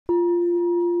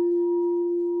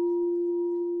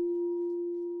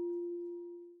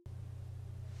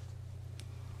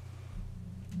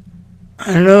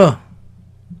Hello,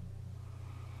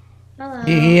 Hello.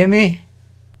 do you hear me?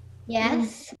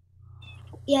 Yes.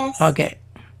 Yes. Okay.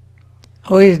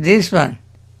 Who is this one?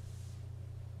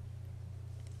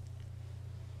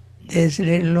 This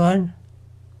little one?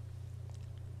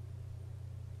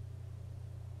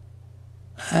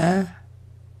 Huh?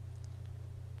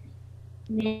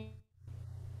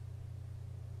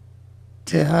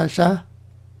 Tehasa?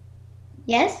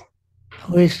 Yes.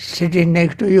 Who is sitting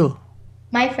next to you?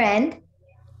 My friend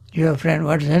Your friend,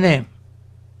 what's her name?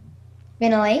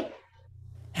 Vinoy.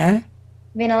 Huh?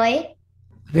 Vinoy.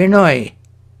 Vinoy.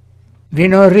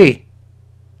 Vinori.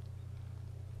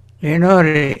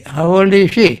 Vinori. How old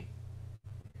is she?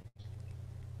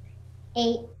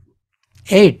 8.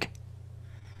 8.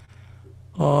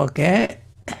 Okay.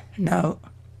 Now,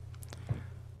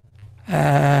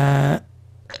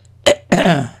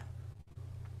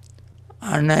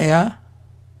 Anaya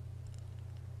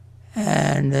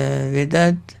and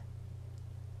Vidat,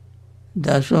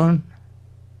 Dasun.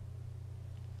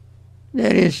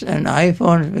 There is an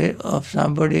iPhone of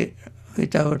somebody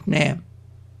without name.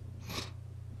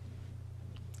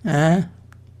 Huh?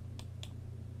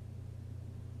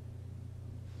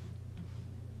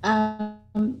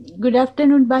 Good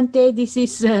afternoon, Bhante. This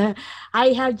is,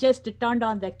 I have just turned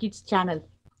on the kids channel.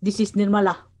 This is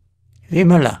Nirmala.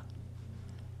 Vimala.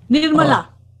 Nirmala.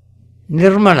 Oh,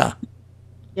 Nirmala.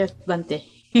 Yes, Bhante.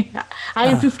 I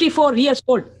am 54 years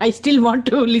old. I still want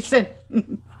to listen.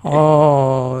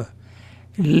 Oh,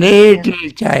 little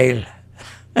child.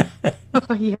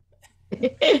 Oh, yeah.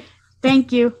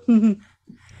 Thank you.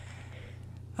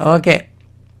 Okay.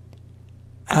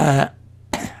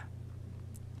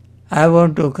 I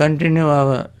want to continue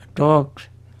our talks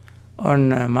on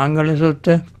Mangala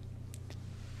Sutta.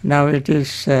 Now it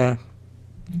is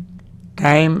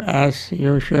time as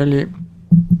usually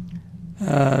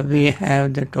we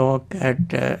have the talk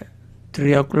at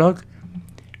 3 o'clock.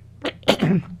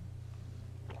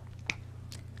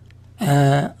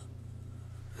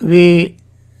 We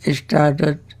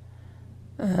started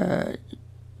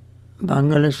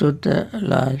Mangala Sutta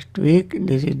last week.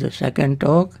 This is the second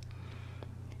talk.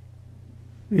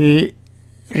 We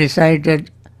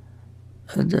recited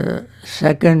the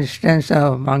second stanza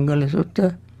of Mangala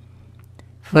Sutta.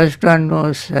 First one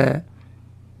was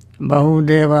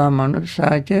Bahudeva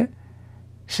Manusacha.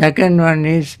 Second one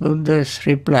is Buddha's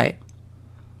reply.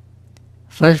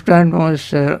 First one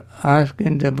was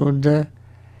asking the Buddha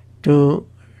to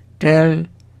tell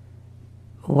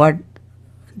what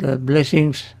the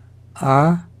blessings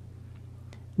are.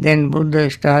 Then Buddha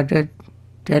started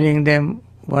telling them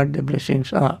what the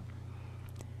blessings are.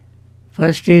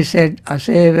 First he said,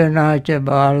 Asevanacha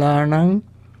balanang,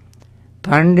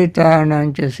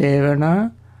 panditanancha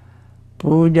sevana,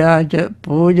 pujacha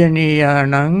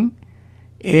pujaniyanang,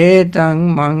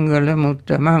 etang mangala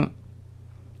muttamang.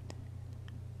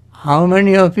 How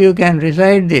many of you can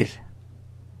recite this?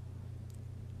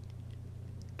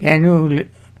 Can you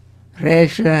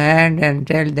raise your hand and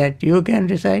tell that you can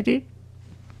recite it?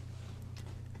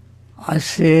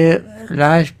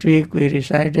 Last week we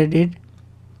recited it.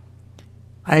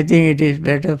 I think it is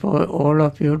better for all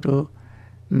of you to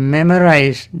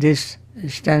memorize this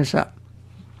stanza.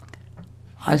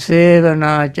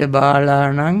 Asevanacha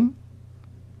balanang.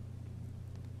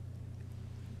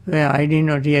 Well, I did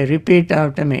not hear. Repeat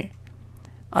after me.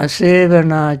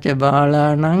 Asevanacha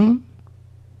balanang.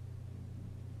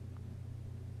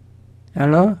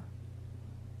 Hello?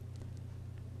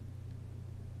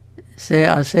 Say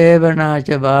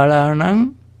Asevanacha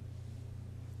balanang.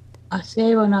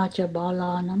 Asevanacha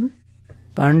balanam.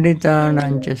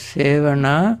 Panditanancha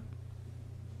sevana.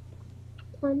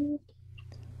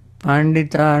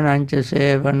 Panditanancha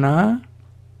sevana.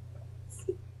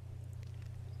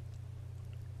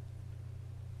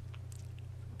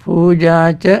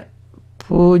 Pujacha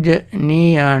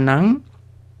pujaniyanang.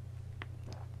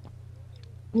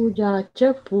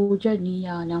 Pujacha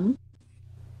pujaniyanam.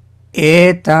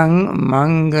 Etang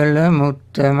mangala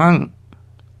muttamang.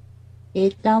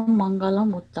 Etam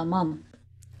mangalam uttamam.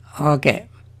 Okay.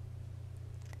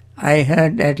 I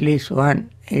heard at least one.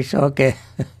 It's okay.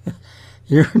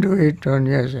 You do it on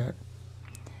yourself.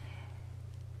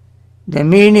 The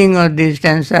meaning of this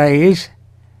stanza is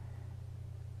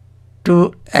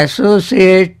to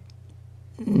associate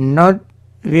not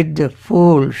with the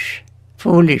foolish,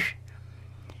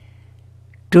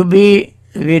 to be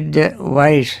with the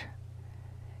wise,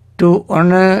 to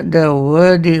honor the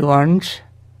worthy ones.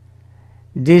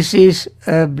 This is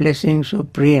a blessing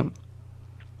supreme.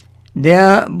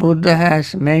 There Buddha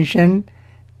has mentioned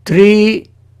 3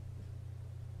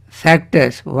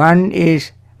 factors. One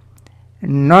is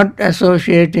not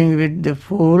associating with the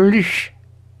foolish.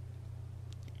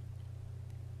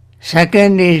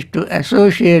 Second is to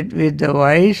associate with the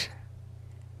wise.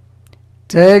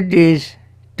 Third is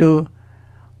to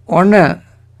honor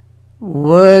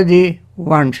worthy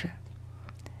ones.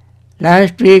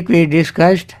 Last week we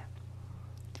discussed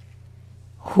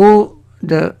who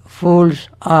the fools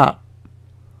are,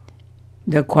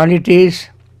 the qualities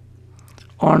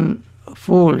on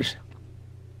fools,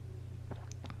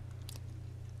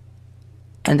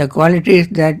 and the qualities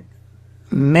that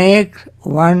make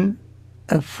one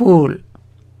a fool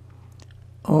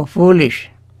or foolish.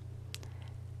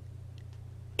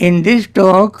 In this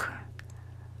talk,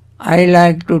 I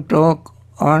like to talk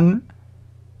on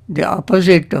the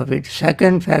opposite of it,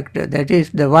 second factor, that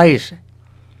is the wise.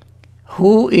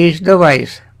 Who is the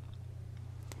wise?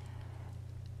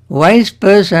 Wise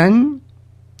person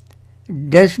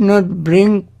does not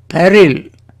bring peril,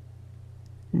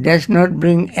 does not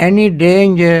bring any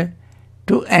danger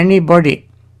to anybody.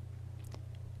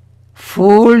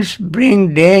 Fools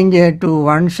bring danger to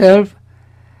oneself,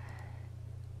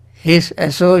 his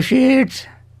associates,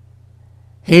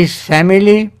 his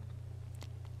family,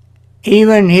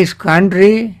 even his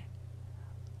country,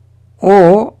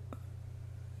 or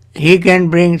he can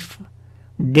bring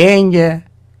danger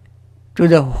to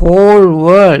the whole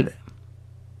world.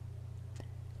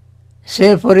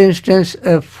 Say, for instance,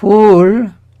 a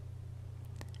fool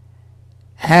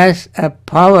has a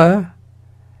power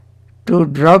to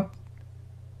drop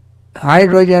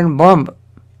hydrogen bomb.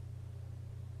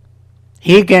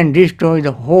 He can destroy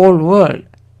the whole world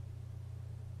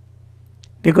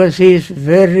because he is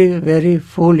very, very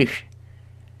foolish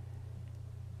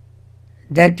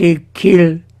that he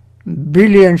killed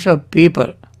billions of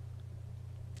people.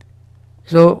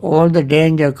 So all the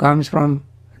danger comes from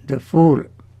the fool.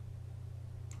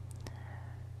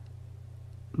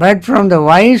 But from the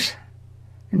wise,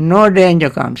 no danger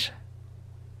comes.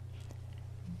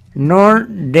 No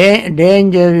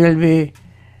danger will be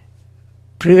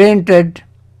prevented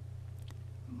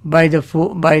by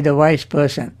the wise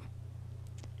person.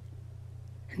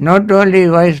 Not only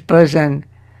wise person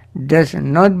does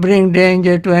not bring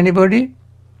danger to anybody,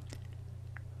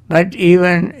 but he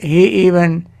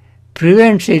even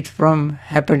prevents it from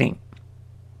happening.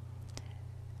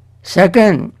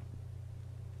 Second,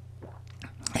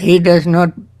 he does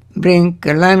not bring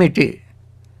calamity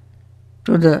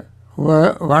to the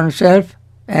oneself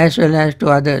as well as to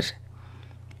others.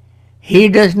 He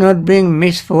does not bring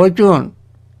misfortune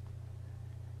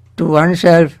to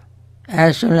oneself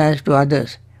as well as to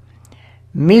others.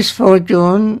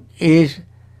 Misfortune is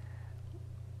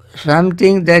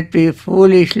something that we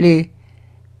foolishly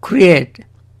create.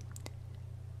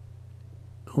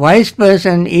 Wise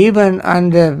person, even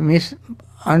under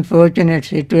unfortunate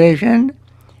situation,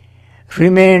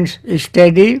 remains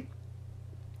steady,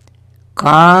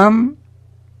 calm,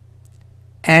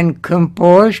 and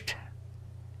composed,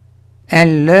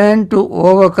 and learn to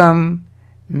overcome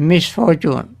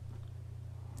misfortune.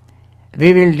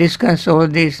 We will discuss all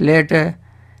this later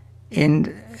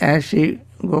as we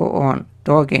go on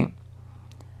talking.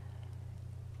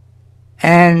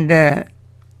 And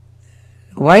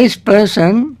wise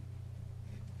person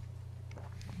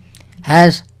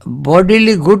has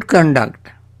bodily good conduct.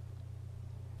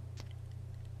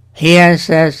 He has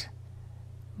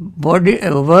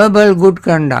verbal good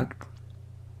conduct,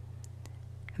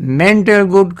 mental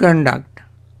good conduct.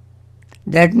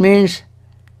 That means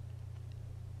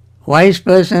wise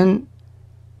person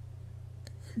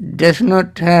does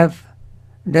not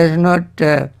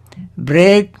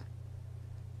break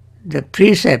the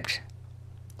precepts.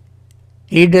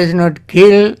 He does not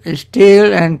kill,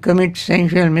 steal, and commit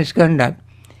sexual misconduct.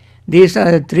 These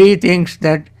are the three things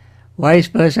that wise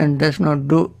person does not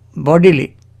do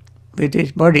bodily, with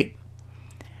his body.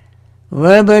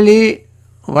 Verbally,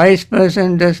 wise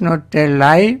person does not tell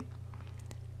lie.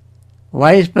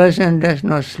 Wise person does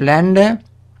not slander.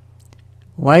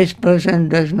 Wise person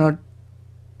does not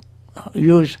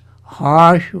use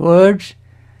harsh words.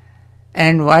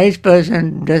 And wise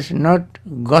person does not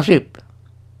gossip.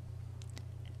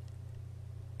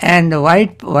 And the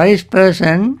wise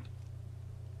person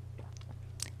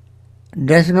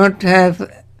does not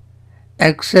have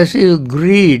excessive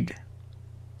greed.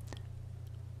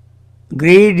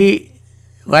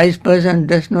 Wise person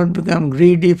does not become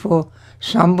greedy for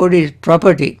somebody's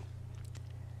property,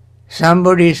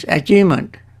 somebody's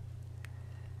achievement.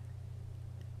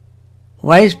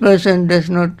 Wise person does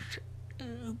not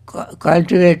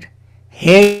cultivate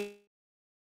hate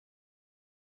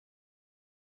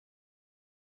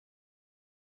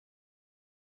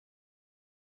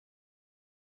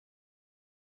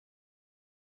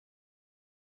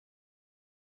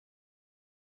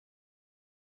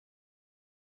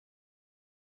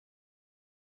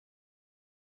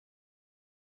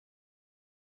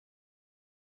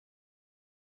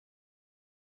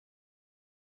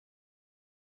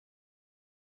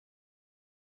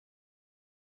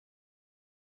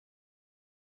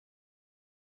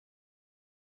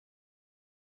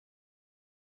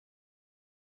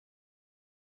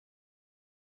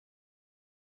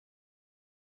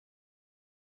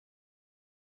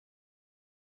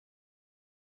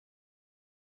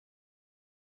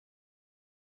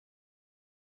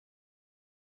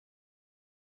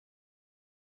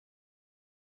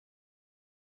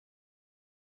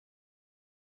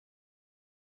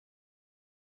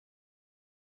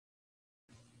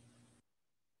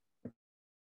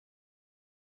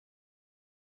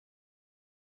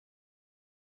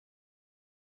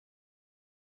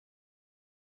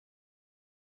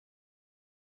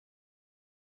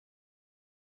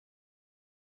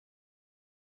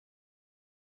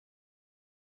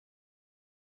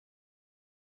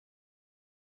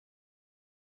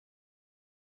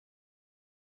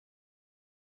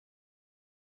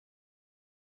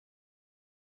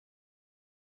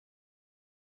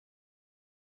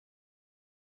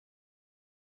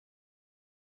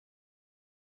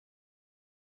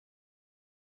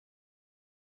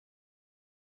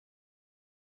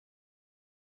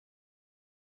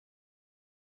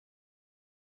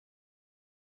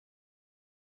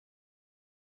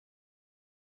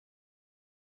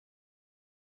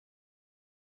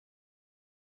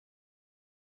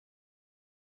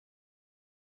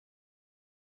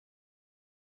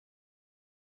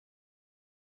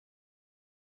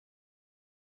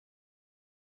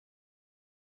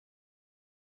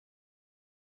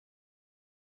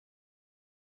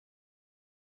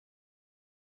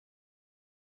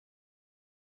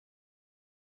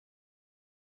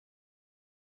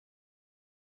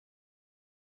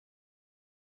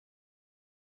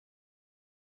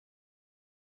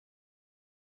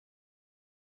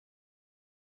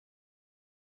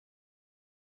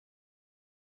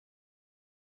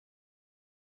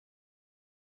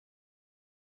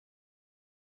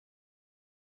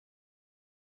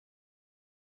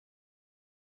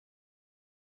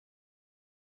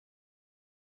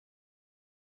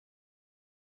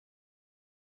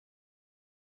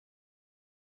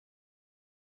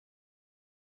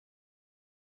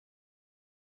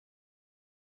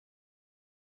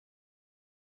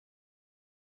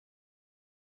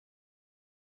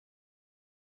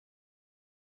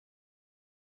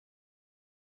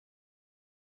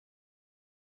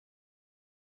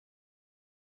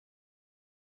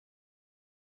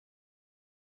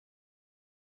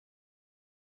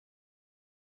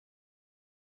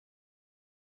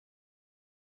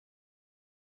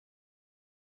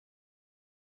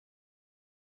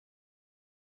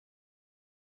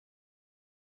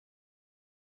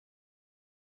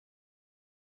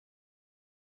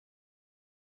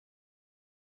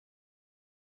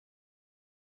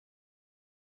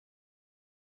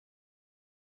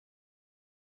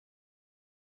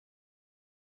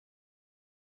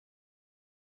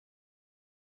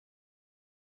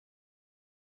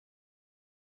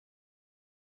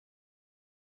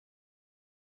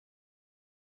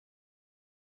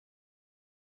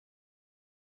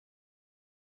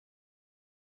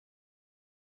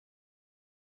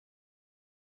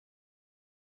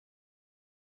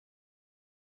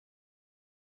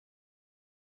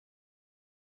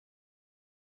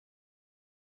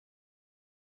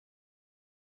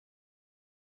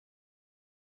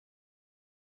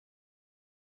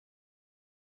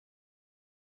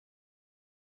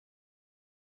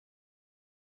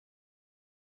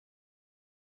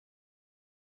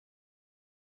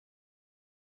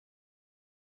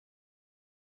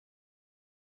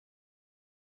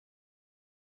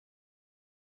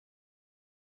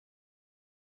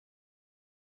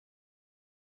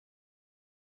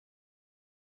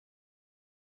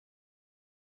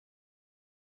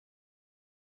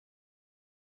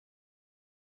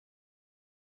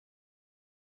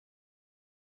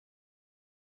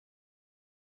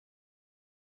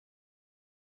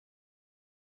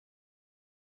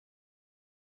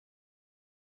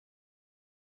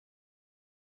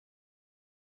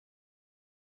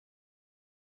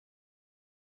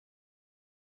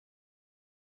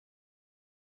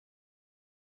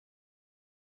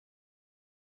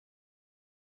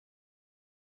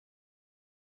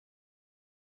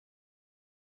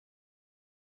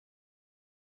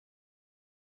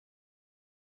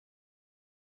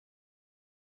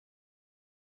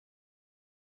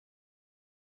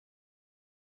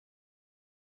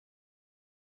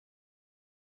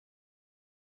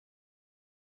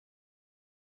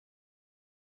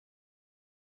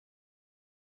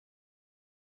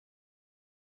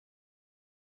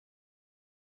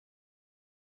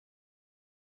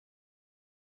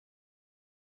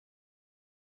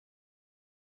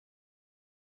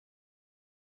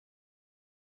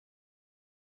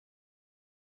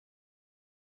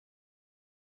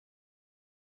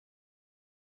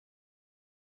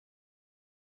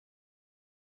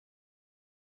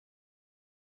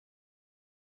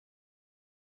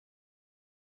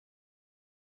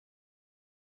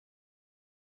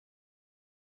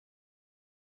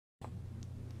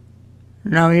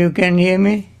Now you can hear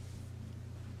me?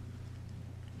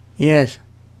 Yes.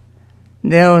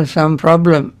 There was some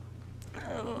problem.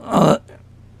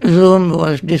 Zoom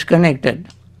was disconnected.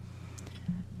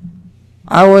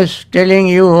 I was telling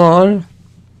you all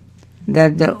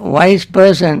that the wise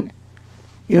person,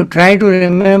 you try to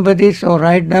remember this or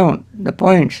write down the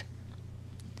points.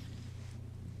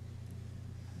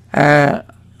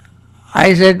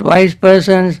 I said wise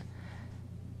person's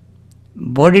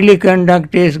bodily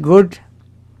conduct is good.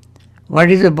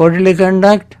 What is the bodily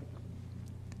conduct?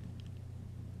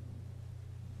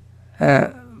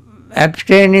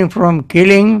 Abstaining from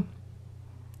killing,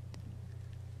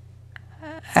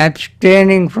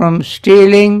 abstaining from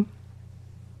stealing,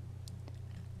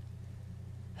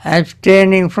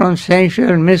 abstaining from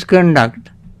sensual misconduct.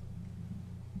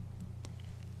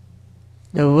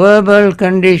 The verbal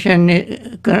conduct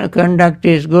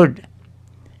is good.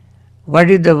 What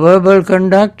is the verbal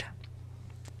conduct?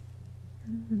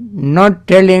 Not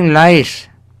telling lies,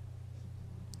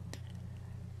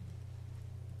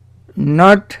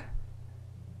 not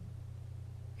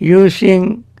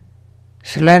using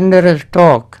slanderous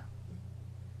talk,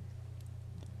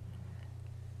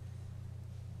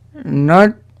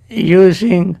 not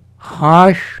using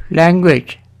harsh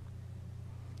language,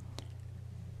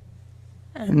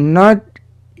 not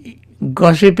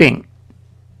gossiping.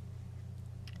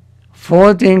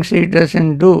 4 things he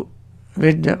doesn't do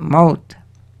with the mouth.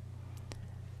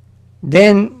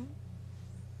 Then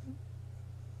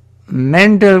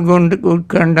mental good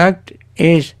conduct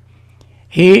is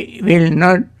he will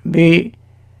not be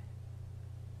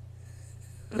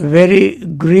very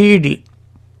greedy,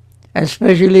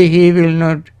 especially he will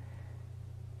not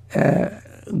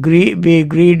be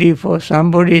greedy for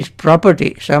somebody's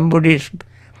property, somebody's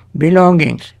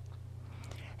belongings.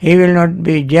 He will not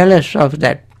be jealous of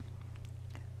that.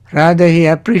 Rather, he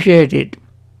appreciates it.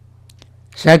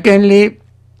 Secondly,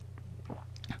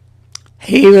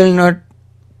 he will not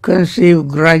conceive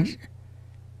grudge.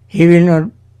 He will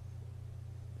not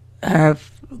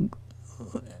have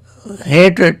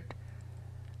hatred.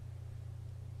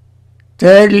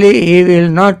 Thirdly, he will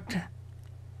not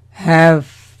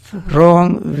have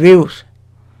wrong views.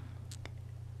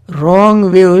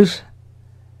 Wrong views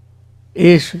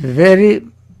is very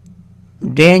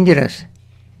dangerous.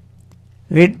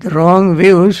 With wrong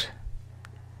views,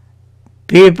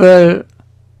 people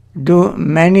do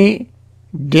many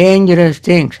dangerous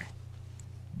things.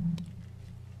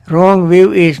 Wrong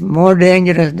view is more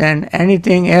dangerous than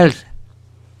anything else,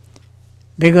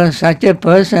 because such a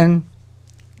person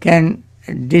can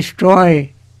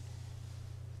destroy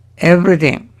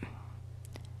everything.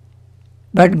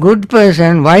 But good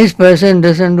person, wise person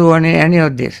doesn't do any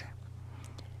of this.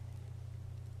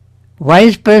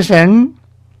 Wise person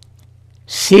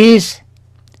sees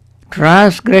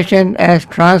transgression as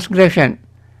transgression.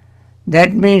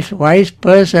 That means wise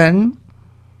person,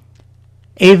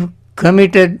 if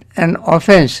committed an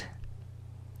offense,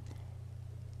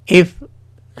 if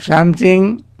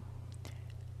something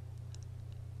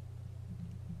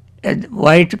a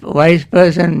wise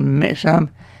person makes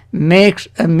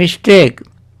a mistake,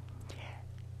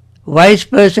 wise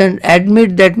person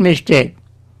admit that mistake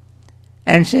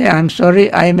and say, I'm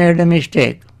sorry, I made a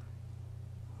mistake.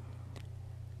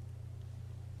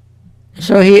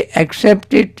 So he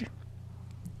accepts it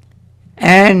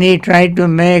and he try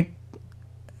to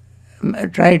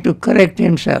correct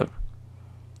himself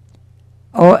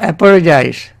or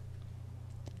apologize.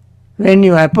 When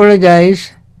you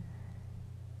apologize,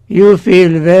 you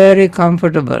feel very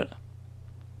comfortable.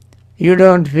 You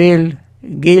don't feel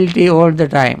guilty all the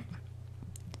time.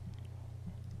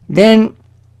 Then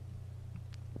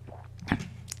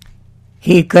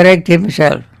he corrects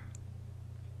himself.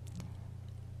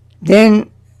 Then,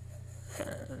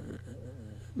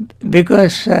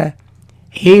 because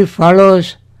he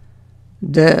follows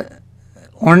the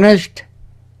honest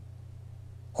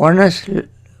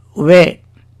way,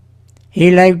 he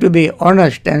like to be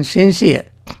honest and sincere.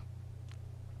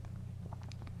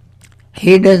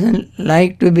 He doesn't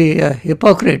like to be a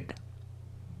hypocrite.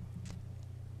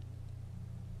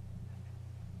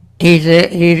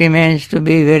 He remains to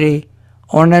be very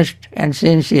honest and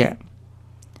sincere.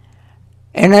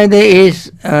 Another is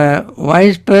a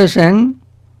wise person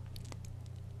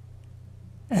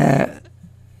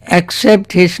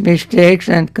accept his mistakes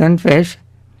and confess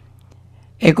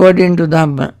according to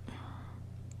Dhamma.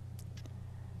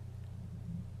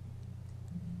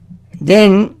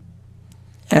 Then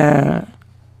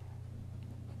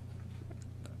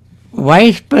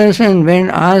wise person, when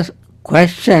asked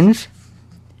questions,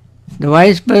 the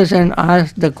wise person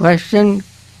asks the question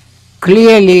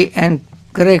clearly and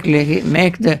correctly. He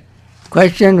makes the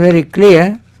question very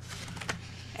clear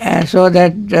so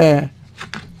that the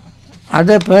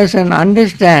other person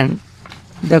understand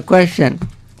the question.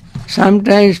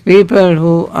 Sometimes people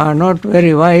who are not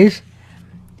very wise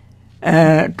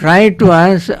try to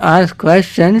ask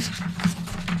questions,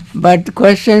 but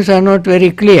questions are not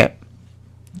very clear.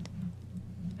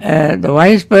 The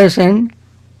wise person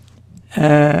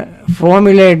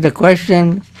formulate the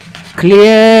question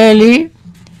clearly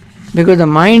because the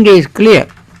mind is clear.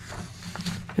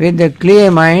 With the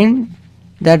clear mind,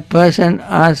 that person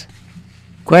asks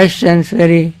questions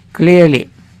very clearly.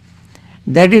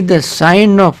 That is the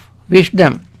sign of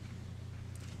wisdom.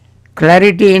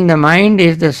 Clarity in the mind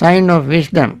is the sign of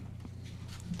wisdom.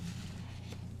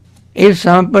 If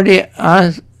somebody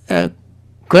asks a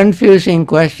confusing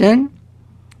question,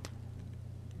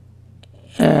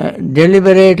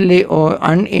 deliberately or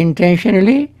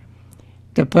unintentionally,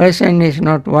 the person is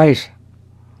not wise.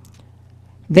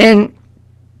 Then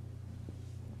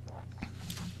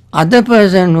other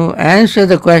person who answers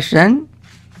the question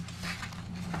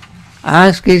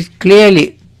asks it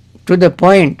clearly, to the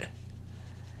point.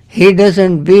 He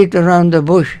doesn't beat around the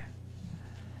bush.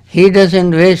 He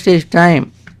doesn't waste his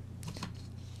time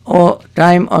or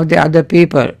time of the other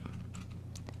people.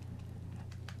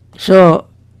 So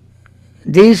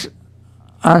these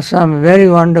are some very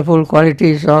wonderful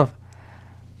qualities of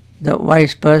the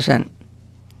wise person.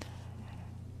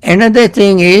 Another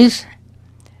thing is,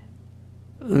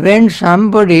 when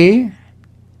somebody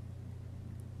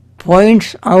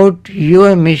points out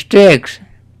your mistakes,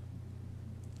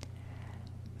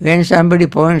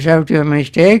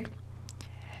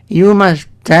 you must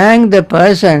thank the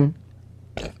person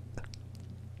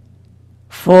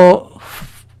for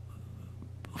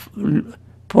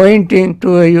pointing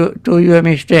to your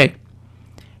mistake.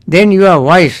 Then you are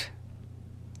wise.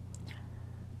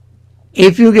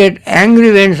 If you get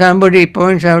angry when somebody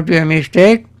points out your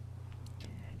mistake,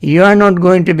 you are not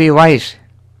going to be wise.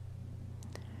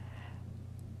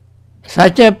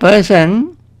 Such a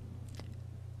person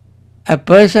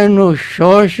who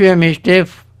shows you a mistake,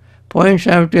 points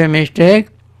out your mistake,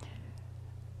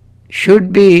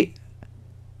 should be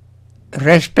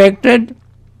respected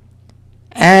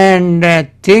and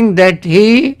think that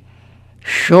he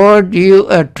showed you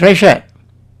a treasure.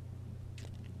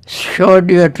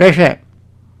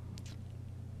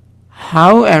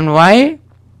 How and why?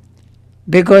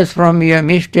 Because from your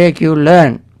mistake you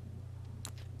learn.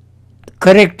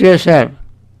 Correct yourself.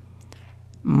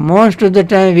 Most of the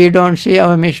time we don't see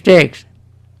our mistakes.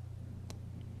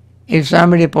 If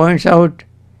somebody points out,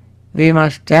 we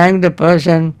must thank the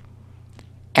person,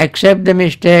 accept the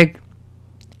mistake,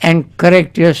 and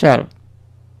correct yourself.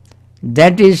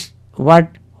 That is what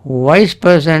wise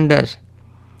person does.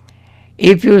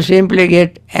 If you simply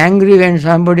get angry when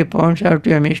somebody points out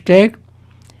your mistake,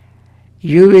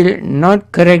 you will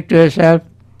not correct yourself,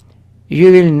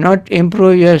 you will not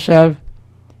improve yourself,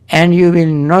 and you will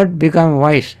not become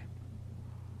wise.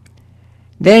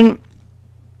 Then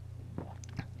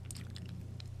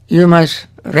you must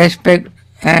respect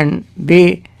and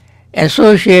be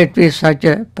associate with such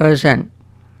a person.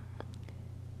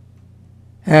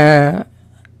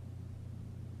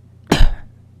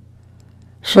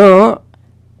 So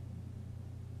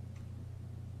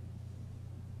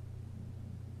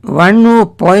one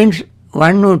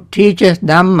who teaches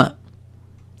Dhamma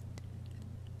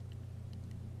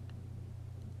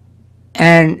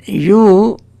and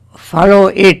you follow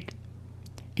it,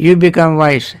 you become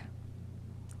wise.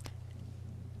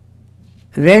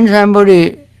 When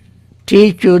somebody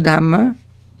teaches you Dhamma,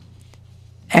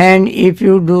 and if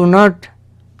you do not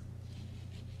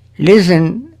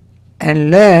listen and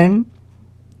learn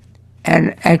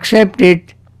and accept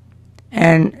it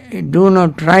and do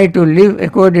not try to live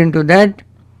according to that,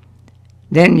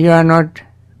 then you are not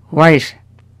wise.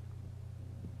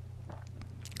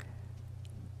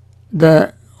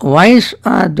 The wise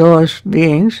are those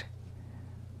beings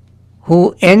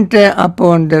who enter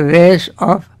upon the ways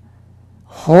of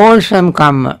wholesome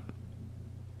karma,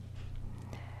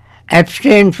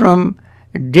 abstain from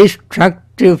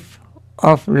destructive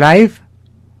of life,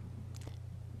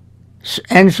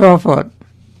 and so forth.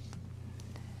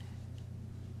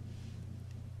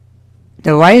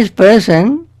 The wise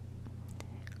person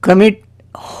commit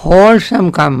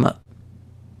wholesome karma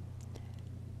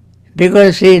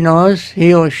because he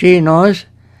or she knows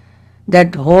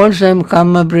that wholesome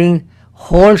karma brings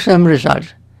wholesome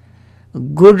results,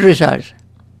 good results,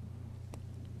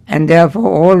 and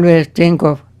therefore always think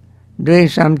of doing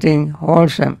something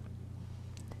wholesome.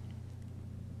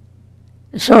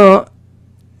 So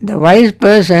the wise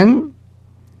person,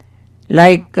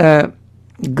 like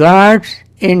guards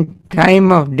in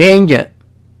time of danger.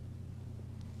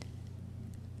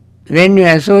 When you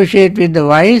associate with the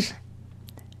wise,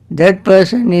 that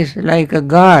person is like a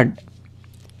guard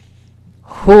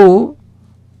who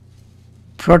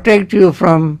protects you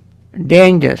from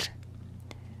dangers,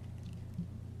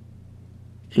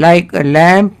 like a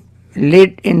lamp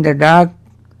lit in the dark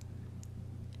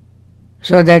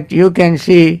so that you can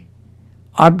see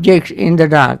objects in the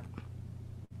dark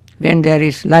when there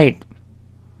is light.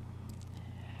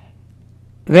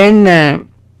 When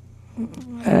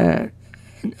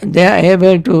they are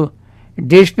able to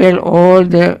dispel all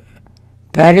the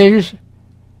perils,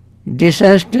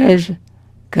 disasters,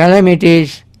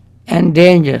 calamities and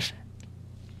dangers.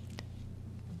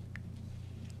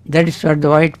 That is what the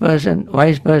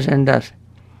wise person does.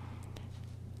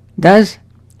 Thus,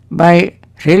 by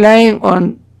relying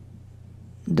on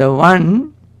the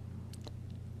one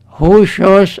who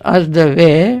shows us the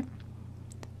way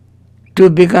to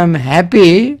become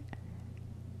happy,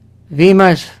 we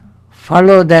must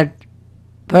follow that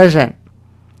person.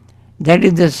 That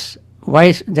is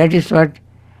what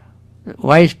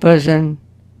wise person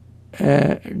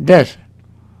does.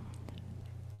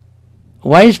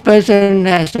 Wise person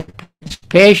has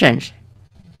patience,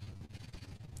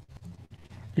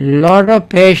 lot of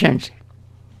patience.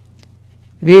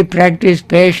 We practice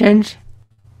patience.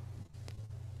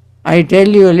 I tell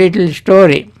you a little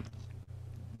story.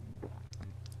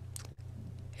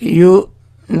 You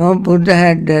know, Buddha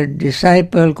had a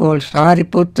disciple called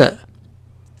Sariputta,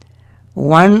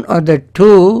 one of the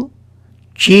two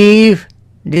chief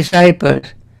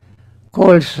disciples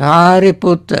called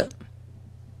Sariputta.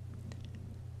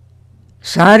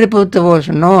 Sariputta was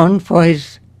known for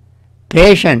his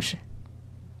patience.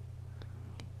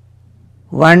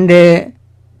 One day,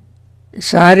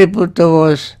 Sariputta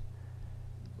was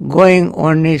going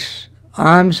on his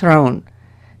alms round,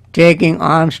 taking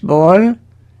alms ball.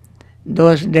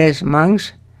 Those days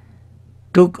monks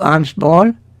took alms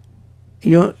ball.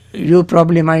 You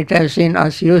probably might have seen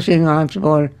us using alms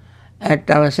ball at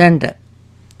our center.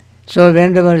 So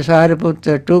whenever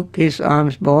Sariputta took his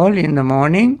alms ball in the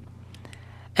morning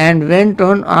and went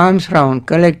on alms round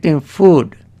collecting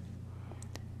food,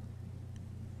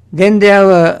 then there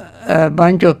were a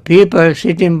bunch of people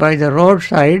sitting by the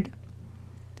roadside,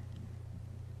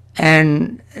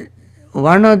 and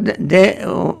one of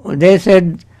they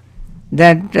said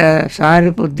that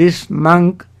Sariputta, this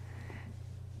monk,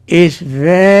 is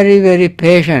very, very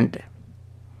patient.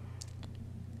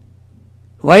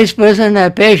 Wise person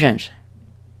have patience.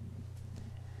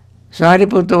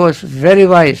 Sariputta was very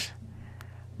wise.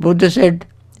 Buddha said,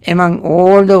 among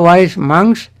all the wise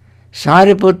monks,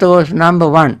 Sariputta was number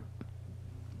one.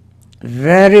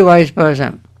 Very wise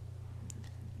person.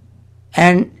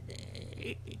 And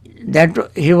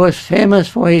that he was famous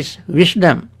for his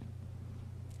wisdom,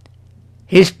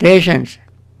 his patience.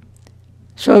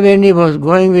 So when he was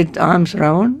going with alms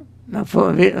round,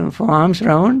 for alms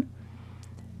round,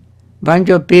 bunch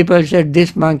of people said,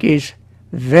 this monk is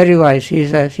very wise,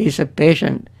 he's a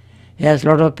patient, he has a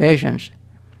lot of patience.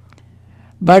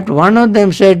 But one of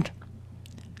them said,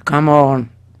 come on,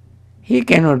 he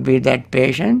cannot be that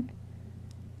patient.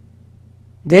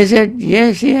 They said,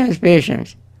 yes, he has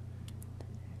patience.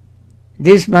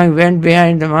 This monk went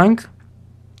behind the monk,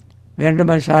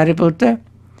 Venerable Sariputta,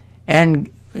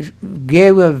 and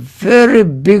gave a very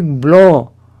big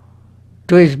blow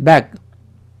to his back.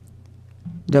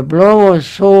 The blow was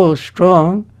so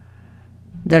strong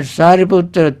that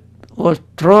Sariputta was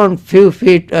thrown few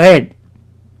feet ahead.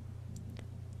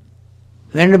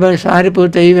 Venerable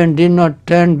Sariputta even did not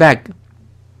turn back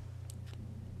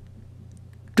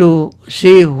to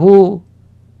see who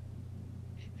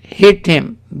hit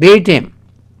him, beat him.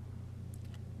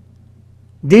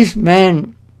 This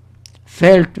man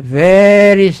felt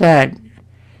very sad.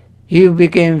 He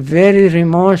became very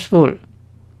remorseful.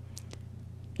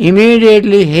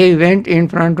 Immediately he went in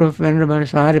front of Venerable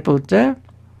Sariputta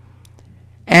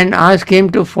and asked him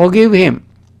to forgive him.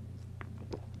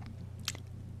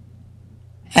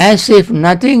 As if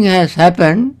nothing has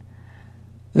happened,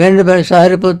 Venerable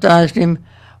Sariputta asked him,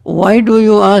 why do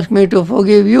you ask me to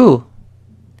forgive you?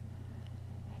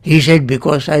 He said,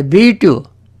 because I beat you.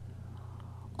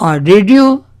 Or did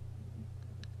you?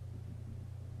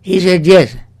 He said,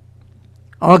 yes.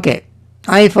 Okay,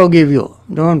 I forgive you,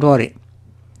 don't worry.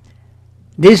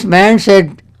 This man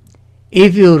said,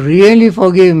 if you really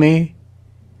forgive me,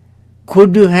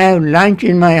 could you have lunch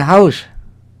in my house?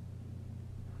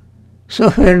 So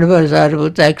Venerable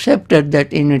Sariputta accepted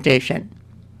that invitation,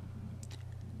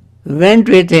 went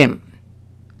with him.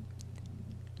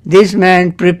 This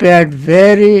man prepared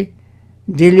very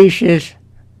delicious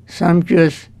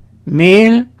sumptuous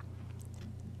meal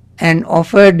and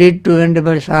offered it to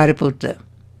Venerable Sariputta.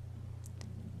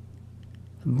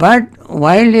 But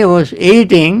while he was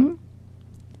eating,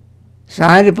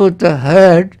 Sariputta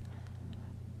heard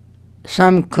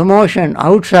some commotion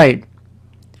outside.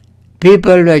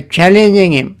 People were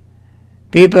challenging him.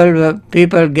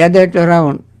 People gathered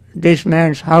around this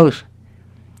man's house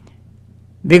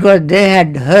because they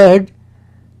had heard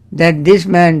that this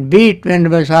man beat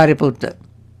Venerable Sariputta.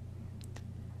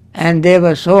 And they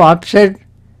were so upset,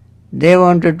 they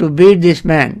wanted to beat this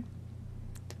man.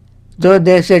 So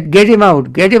they said, get him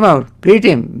out, beat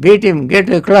him, get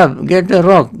a club, get a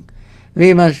rock.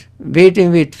 We must beat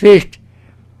him with fist.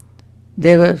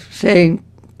 They were saying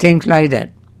things like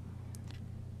that.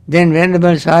 Then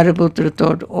Venerable Sariputta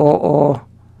thought, oh,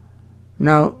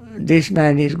 now this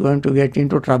man is going to get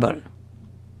into trouble.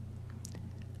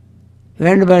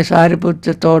 Venerable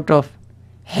Sariputta thought of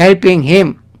helping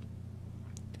him.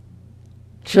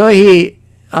 So he,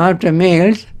 after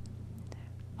meals,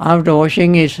 after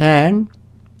washing his hand,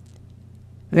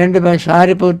 Venerable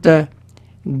Sariputta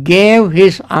gave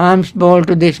his alms bowl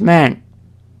to this man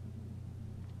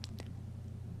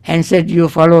and said, you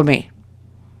follow me.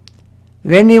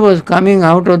 When he was coming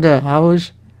out of the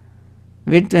house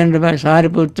with Venerable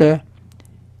Sariputta,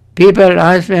 people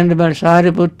asked Venerable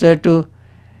Sariputta to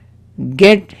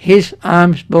get his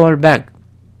alms bowl back.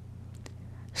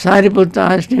 Sariputta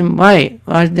asked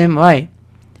them why.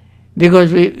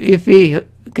 Because if he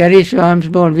carries your alms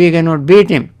bowl, we cannot beat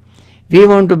him. We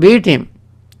want to beat him.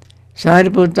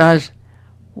 Sariputta asked,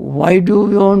 why do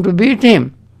we want to beat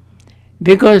him?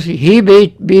 Because he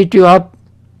beat you up.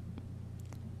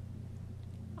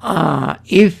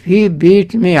 If he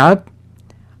beats me up,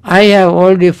 I have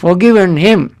already forgiven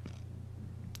him.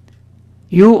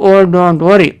 You all don't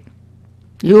worry.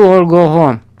 You all go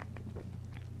home.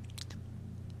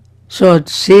 So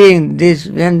seeing this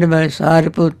Venerable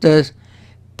Sariputta's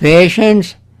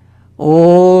patience,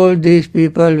 all these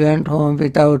people went home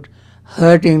without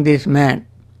hurting this man.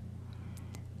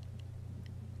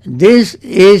 This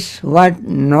is what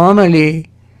normally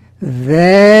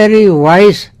very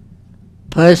wise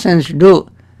persons do.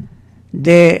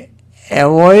 They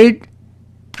avoid,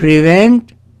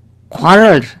 prevent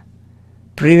quarrels,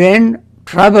 prevent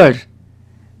troubles,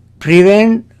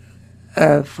 prevent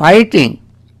fighting.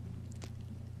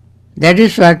 That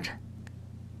is what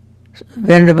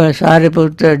Venerable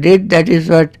Sariputta did. That is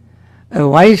what a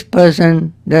wise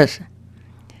person does.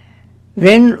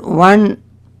 When one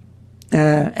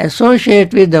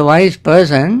associates with the wise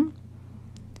person,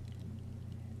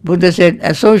 Buddha said,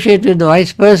 associate with the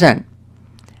wise person.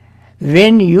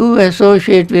 When you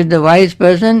associate with the wise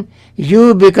person,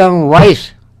 you become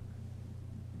wise.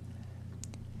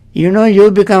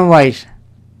 You become wise.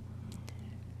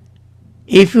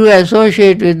 If you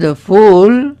associate with the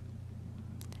fool,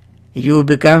 you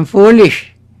become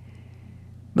foolish.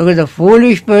 Because the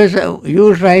foolish person,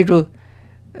 you try to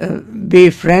be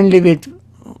friendly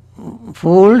with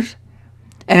fools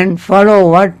and follow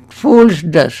what fools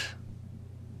does.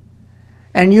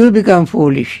 And you become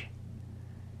foolish.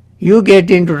 You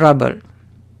get into trouble.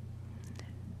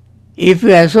 If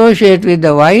you associate with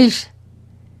the wise,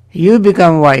 you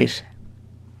become wise.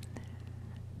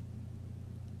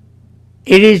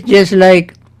 It is just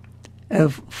like a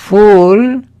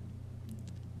fool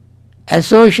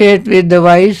associate with the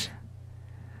wise,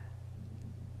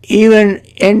 even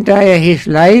entire his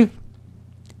life,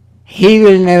 he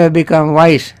will never become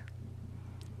wise.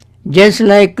 Just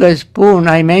like a spoon,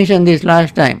 I mentioned this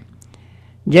last time,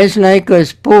 just like a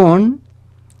spoon,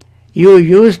 you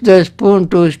use the spoon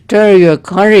to stir your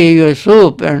curry, your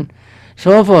soup and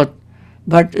so forth,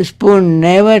 but a spoon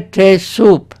never tastes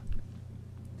soup,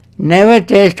 never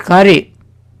tastes curry.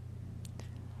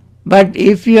 But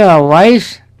if you are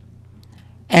wise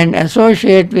and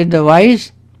associate with the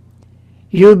wise,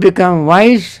 you become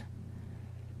wise,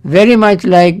 very much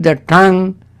like the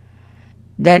tongue,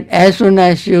 that as soon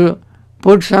as you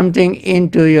put something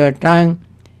into your tongue,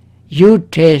 you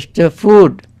taste the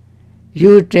food,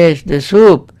 you taste the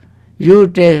soup, you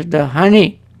taste the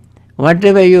honey.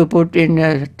 Whatever you put in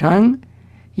your tongue,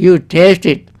 you taste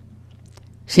it.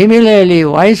 Similarly,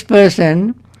 wise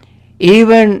person,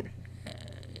 even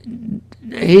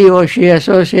he or she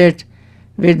associates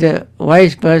with the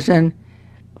wise person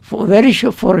for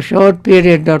a short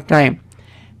period of time.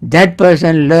 That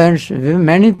person learns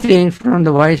many things from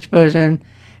the wise person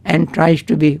and tries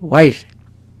to be wise.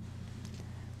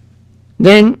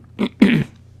 Then it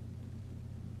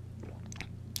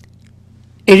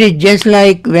is just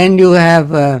like when you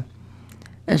have a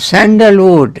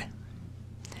sandalwood.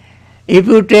 If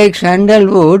you take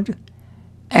sandalwood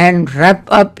and wrap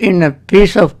up in a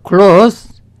piece of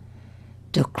cloth,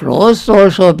 the clothes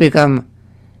also become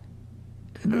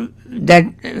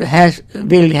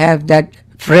will have that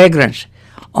fragrance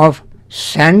of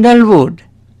sandalwood.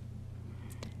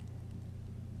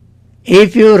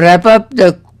 If you wrap up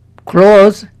the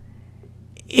clothes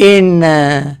in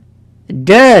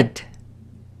dirt,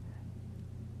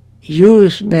 you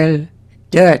smell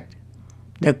dirt.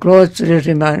 The clothes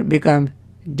will become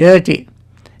dirty,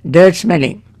 dirt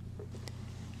smelling.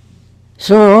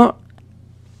 So,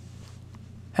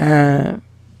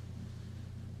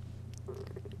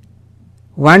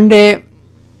 one day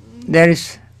there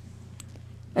is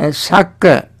a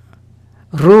Sakka,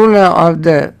 ruler of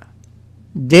the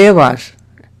Devas.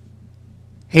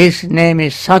 His name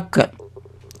is Sakka.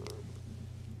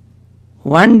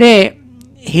 One day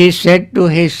he said to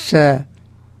his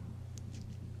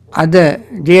other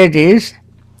deities,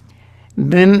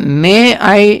 "May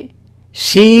I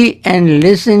see and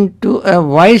listen to a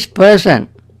wise person,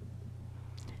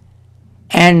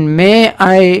 and may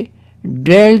I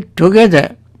dwell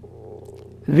together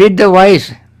with the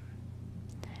wise.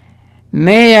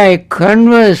 May I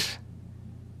converse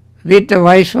with the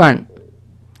wise one,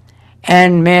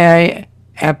 and may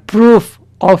I approve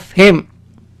of him."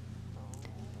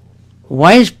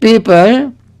 Wise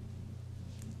people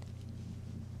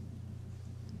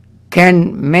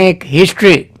can make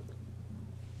history.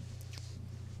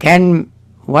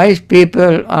 Wise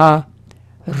people are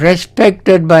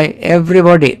respected by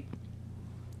everybody.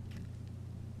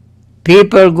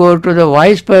 People go to the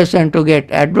wise person to get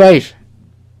advice.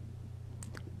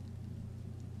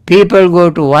 People go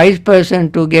to wise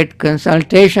person to get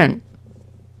consultation.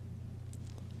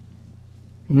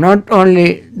 Not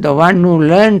only the one who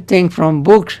learn things from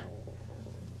books.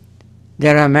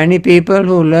 There are many people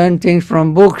who learn things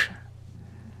from books,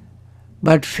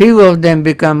 but few of them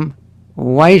become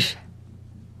wise.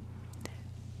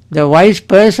 The wise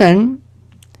person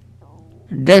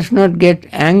does not get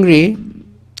angry.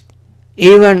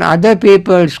 Even other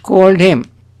people scold him,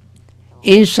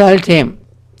 insult him,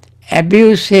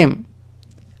 abuse him.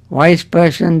 Wise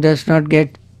person does not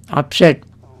get upset.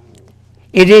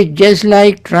 It is just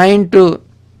like trying to,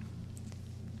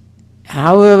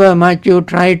 however much you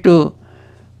try to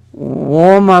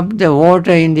warm up the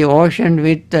water in the ocean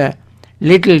with a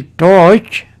little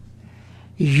torch,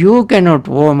 you cannot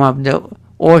warm up the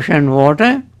ocean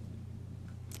water.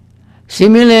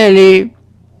 Similarly,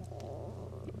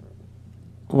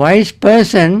 wise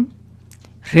person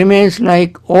remains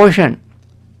like ocean.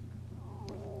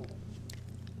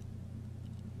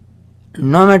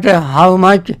 No matter how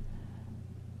much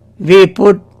we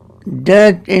put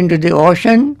dirt into the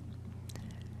ocean,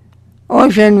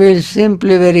 ocean will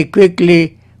simply very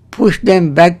quickly push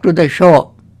them back to the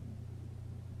shore.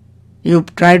 You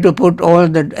try to put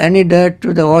any dirt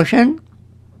to the ocean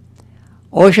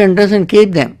doesn't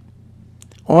keep them.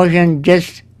 Ocean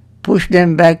just push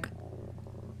them back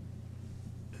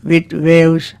with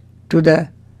waves to the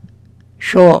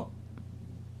shore.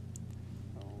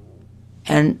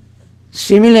 And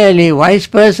similarly, wise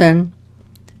person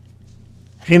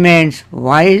remains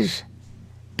wise,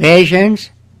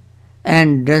 patient,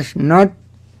 and does not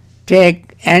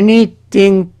take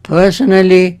anything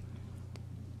personally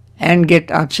and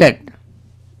get upset.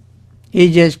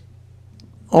 He just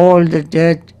all the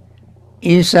dirt,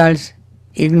 insults,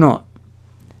 ignore.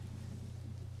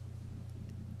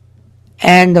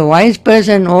 And the wise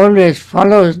person always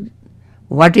follows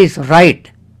what is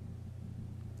right.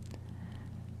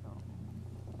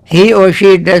 He or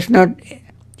she does not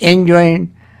enjoy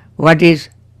what is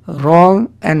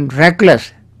wrong and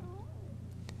reckless.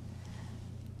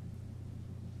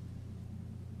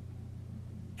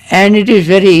 And it is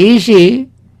very easy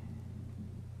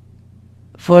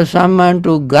for someone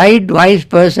to guide wise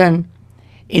person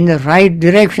in the right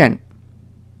direction.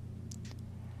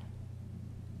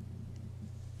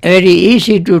 Very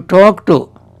easy to talk to.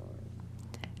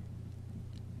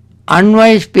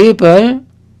 Unwise people,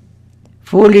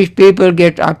 foolish people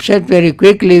get upset very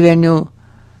quickly when you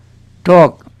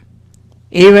talk.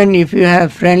 Even if you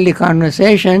have friendly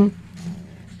conversation,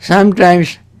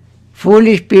 sometimes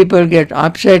foolish people get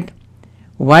upset.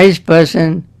 Wise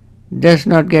person does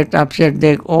not get upset.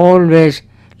 They always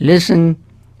listen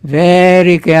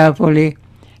very carefully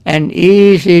and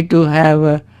easy to have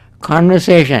a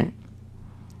conversation.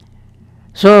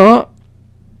 So,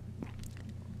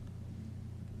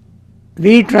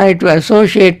 we try to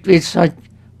associate with such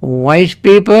wise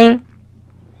people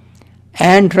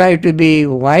and try to be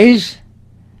wise.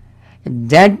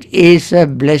 That is a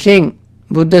blessing,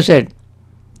 Buddha said.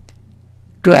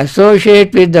 To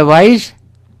associate with the wise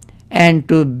and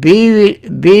to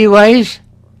be wise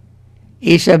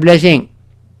is a blessing.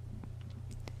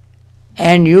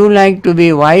 And you like to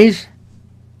be wise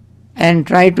and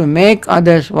try to make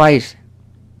others wise,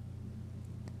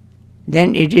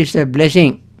 then it is a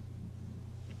blessing.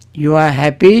 You are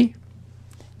happy,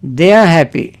 they are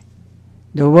happy,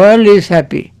 the world is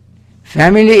happy,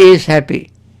 family is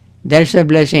happy. That's a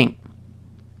blessing.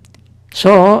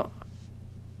 So,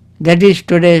 that is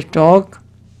today's talk,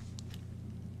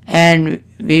 and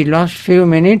we lost few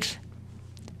minutes,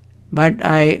 but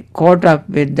I caught up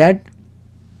with that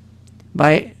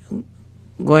by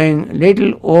going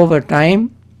little over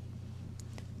time,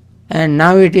 and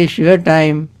now it is your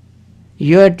time,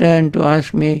 your turn to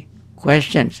ask me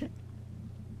questions.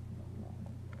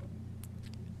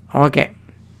 Okay.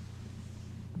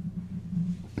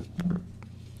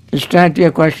 Start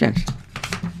your questions.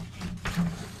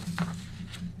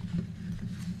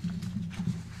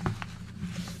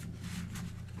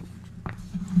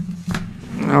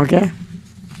 Okay.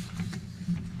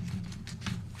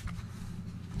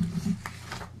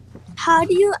 How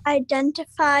do you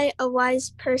identify a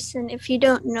wise person if you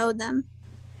don't know them?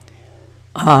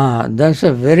 That's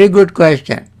a very good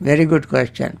question. Very good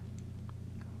question.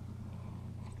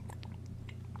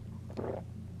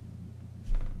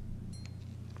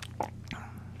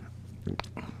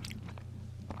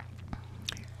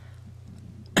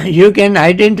 You can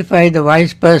identify the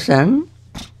wise person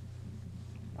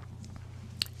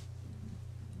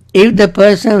if the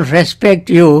person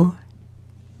respects you.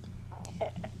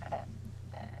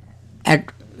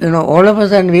 All of a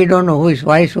sudden we don't know who is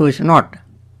wise, who is not.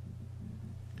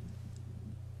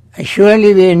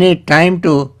 Surely we need time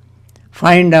to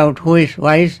find out who is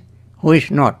wise, who is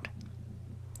not.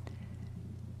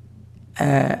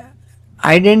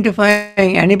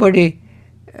 Identifying anybody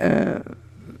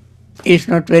is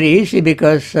not very easy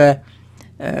because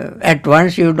at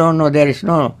once you don't know, there is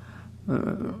no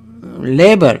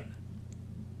label.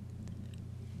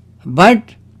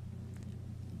 But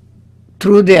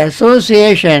through the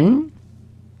association,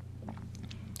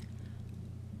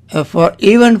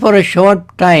 even for a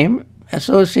short time,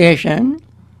 association,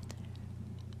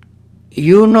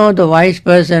 you know the wise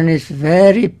person is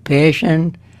very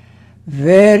patient,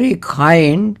 very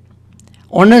kind,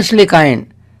 honestly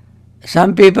kind.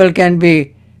 Some people can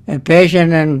be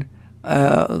patient and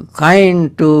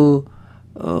kind to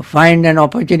find an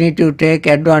opportunity to take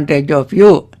advantage of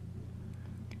you.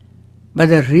 But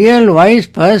the real wise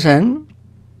person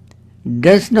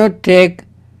does not take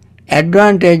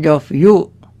advantage of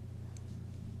you.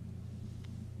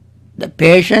 The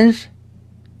patience,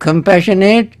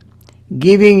 compassionate,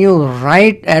 giving you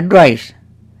right advice.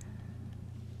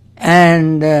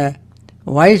 And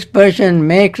wise person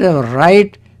makes a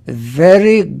right,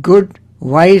 very good,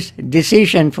 wise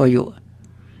decision for you.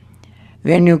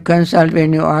 When you consult,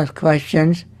 when you ask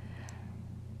questions,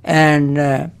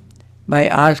 and by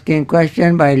asking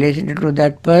questions, by listening to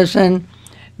that person,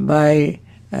 by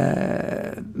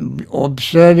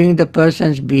observing the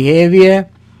person's behavior,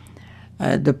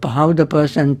 how the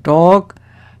person talk,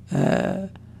 how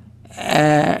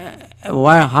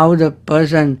the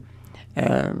person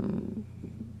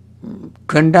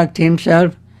conduct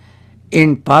himself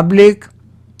in public,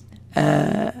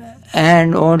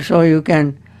 and also you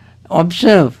can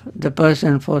observe the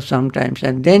person for some time,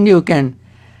 and then you can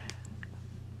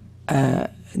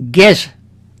guess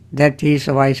that he is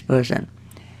a wise person.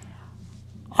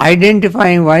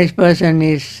 Identifying wise person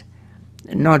is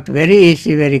not very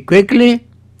easy very quickly,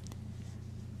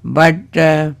 but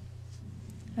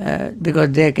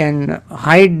because they can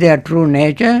hide their true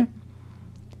nature,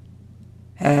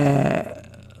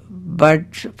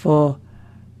 but for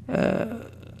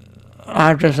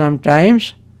after some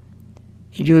times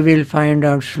you will find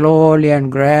out slowly and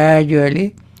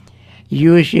gradually,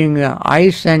 using your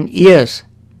eyes and ears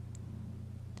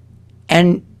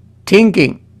and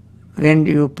thinking. When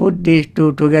you put these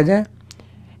two together,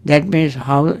 that means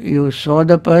how you saw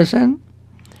the person,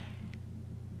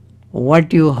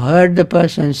 what you heard the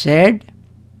person said,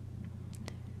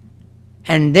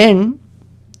 and then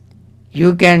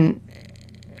you can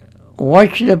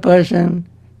watch the person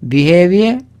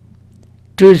behavior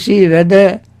to see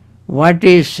whether what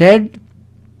is said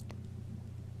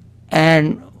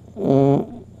and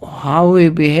how he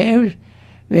behaves.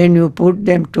 When you put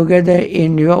them together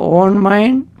in your own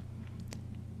mind,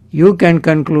 you can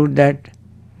conclude that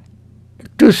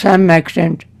to some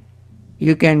extent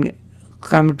you can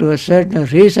come to a certain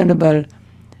reasonable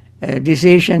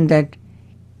decision that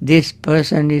this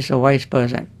person is a wise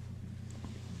person.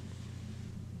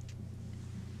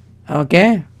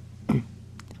 Okay?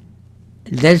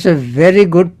 That's a very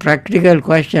good practical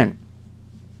question.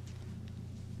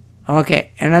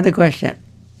 Okay, another question.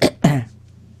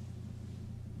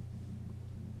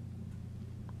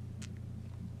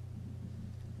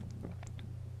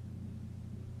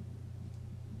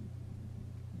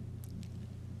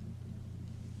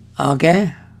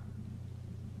 Okay.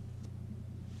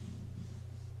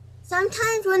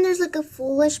 Sometimes when there's like a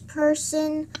foolish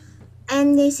person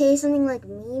and they say something like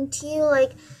mean to you,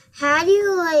 like how do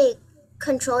you like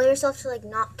control yourself to like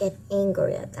not get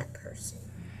angry at that person?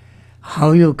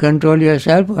 How you control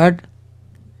yourself? What?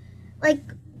 Like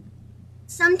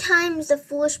sometimes the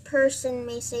foolish person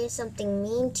may say something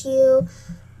mean to you,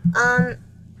 and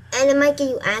it might get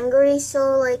you angry.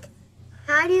 So like,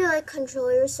 how do you like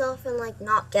control yourself and like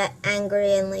not get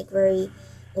angry and like very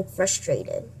like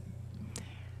frustrated?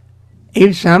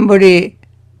 If somebody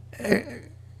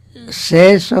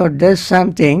says or does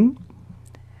something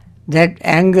that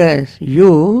angers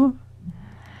you,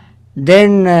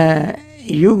 then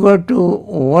you got to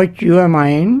watch your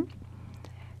mind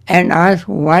and ask,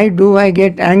 why do I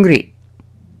get angry?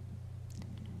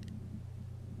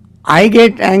 I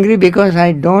get angry because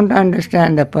I don't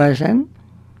understand the person,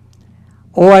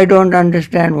 or I don't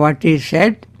understand what he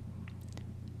said.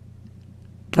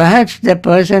 Perhaps the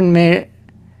person may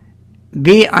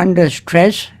be under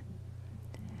stress.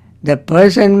 The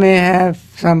person may have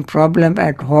some problem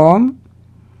at home.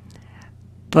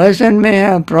 Person may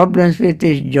have problems with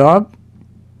his job.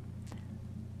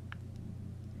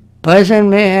 Person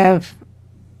may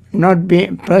not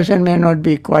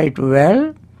be quite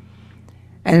well,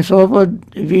 and so forth.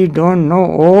 We don't know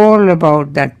all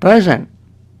about that person.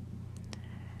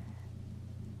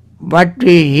 What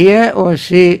we hear or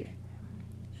see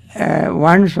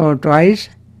once or twice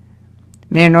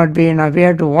may not be enough. We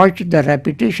have to watch the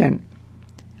repetition.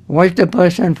 Watch the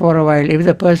person for a while. If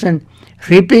the person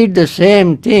repeat the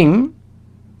same thing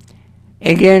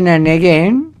again and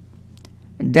again,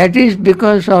 that is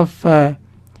because of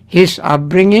his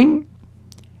upbringing,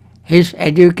 his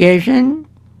education,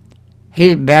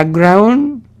 his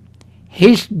background,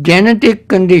 his genetic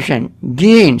condition,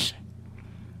 genes,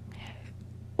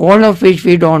 all of which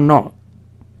we don't know.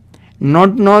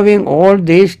 Not knowing all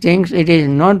these things, it is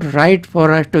not right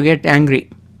for us to get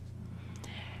angry.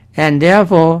 And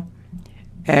therefore,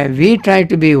 we try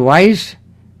to be wise,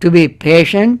 to be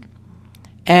patient,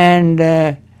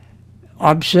 and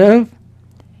observe.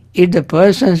 If the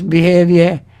person's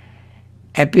behavior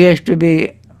appears to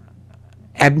be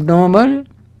abnormal,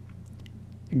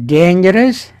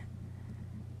 dangerous,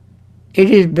 it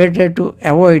is better to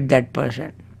avoid that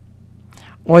person.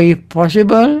 Or if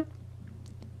possible,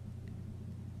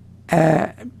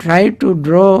 try to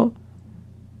draw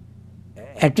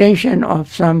attention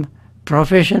of some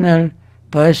professional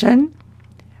person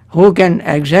who can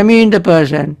examine the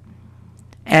person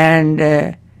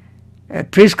and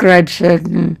prescribe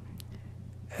certain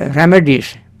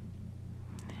remedies.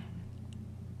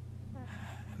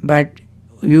 But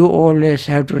you always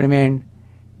have to remain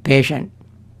patient.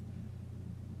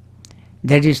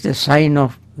 That is the sign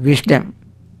of wisdom.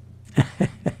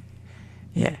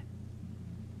 Yeah.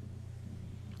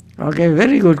 Okay,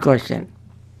 very good question.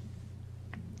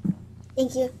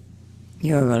 Thank you.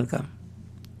 You're welcome.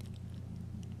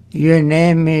 Your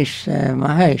name is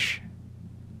Mahesh.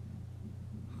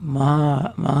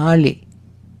 Mahali,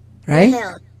 right?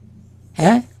 Hell.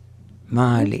 Eh?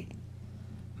 Mahali.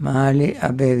 Mahali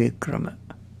Abhay Vikrama.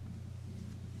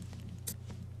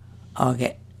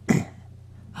 Okay.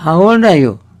 How old are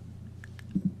you?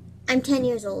 I'm 10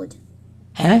 years old.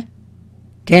 Eh?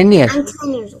 10 years. I'm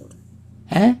 10 years old.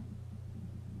 Eh?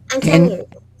 I'm 10 10? years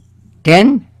old.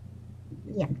 10?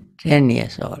 Yeah. 10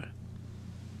 years old.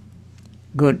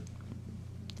 Good.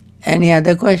 Any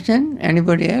other question?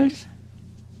 Anybody else?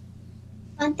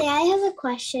 Bhante, I have a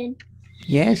question.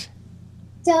 Yes?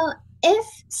 So, if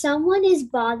someone is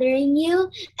bothering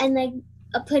you and like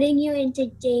putting you into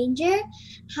danger,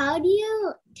 how do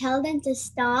you tell them to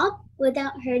stop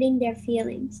without hurting their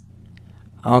feelings?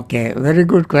 Okay, very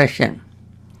good question.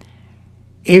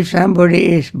 If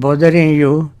somebody is bothering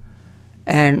you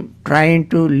and trying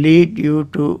to lead you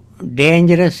to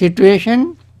dangerous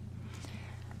situation,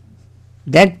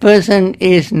 that person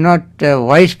is not a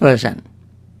wise person.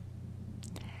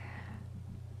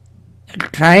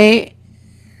 Try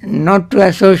not to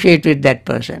associate with that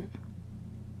person.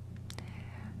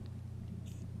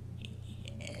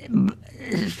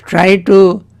 Try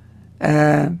to,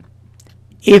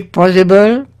 if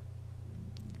possible,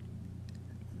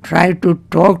 try to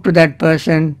talk to that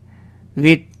person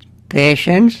with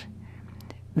patience,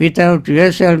 without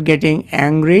yourself getting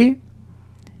angry.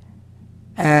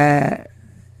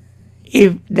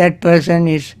 If that person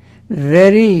is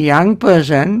very young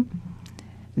person,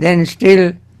 then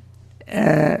still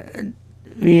that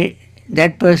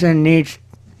person needs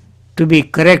to be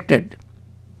corrected.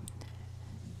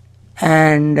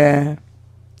 And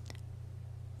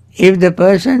if the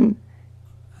person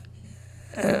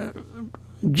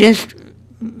just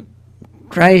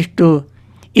tries to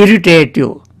irritate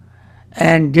you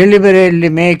and deliberately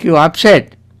make you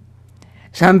upset,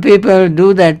 some people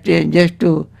do that just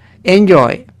to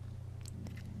enjoy.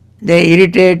 They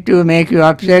irritate you, make you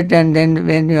upset, and then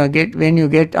when you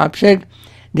get upset,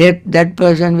 that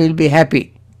person will be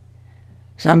happy.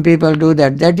 Some people do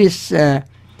that. That is a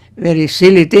very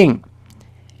silly thing.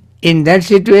 In that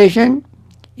situation,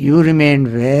 you remain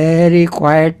very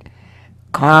quiet,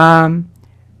 calm,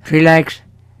 relaxed,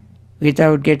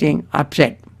 without getting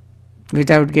upset,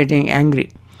 without getting angry.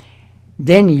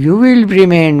 Then you will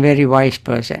remain very wise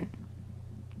person.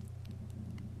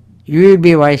 You will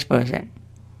be a wise person.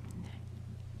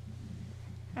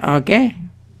 Okay?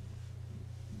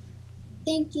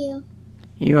 Thank you.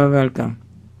 You are welcome.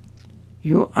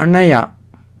 You Anaya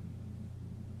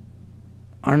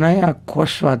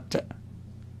Koswat,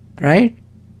 right?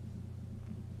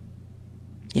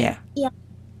 Yeah. Yeah.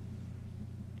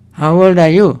 How old are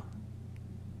you?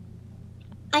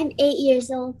 I'm 8 years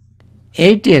old.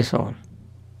 8 years old.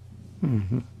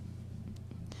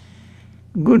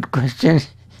 Good questions.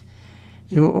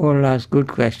 You all ask good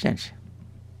questions.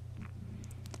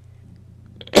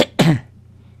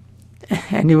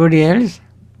 Anybody else?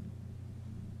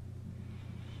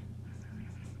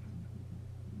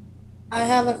 I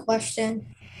have a question.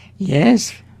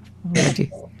 Yes.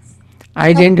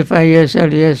 Identify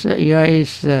yourself. Yes,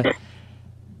 is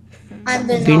I'm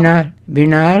Binal.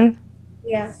 Binal.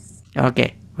 Yeah.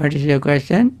 Okay. What is your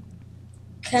question?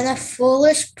 Can a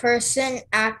foolish person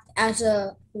act as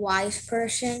a wise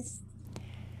person?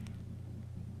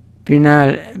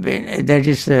 Binal, that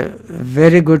is a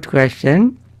very good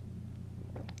question.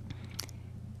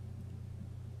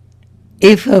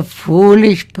 If a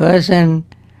foolish person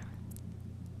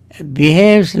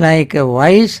behaves like a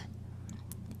wise,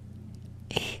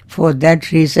 for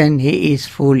that reason he is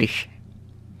foolish.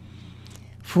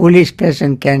 Foolish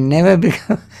person can never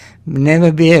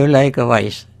behave like a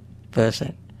wise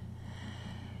person.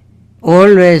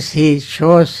 Always he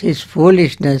shows his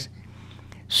foolishness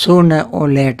sooner or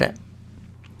later.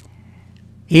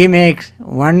 He makes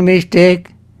one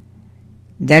mistake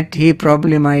that he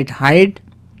probably might hide,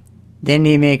 then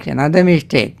he makes another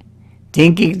mistake,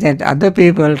 thinking that other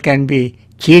people can be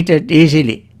cheated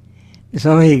easily.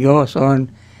 So he goes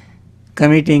on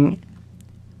committing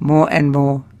more and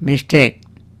more mistakes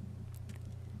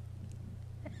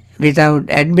without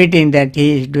admitting that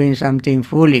he is doing something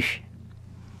foolish.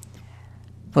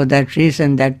 For that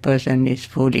reason, that person is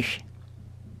foolish.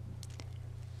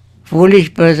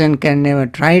 Foolish person can never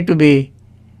try to be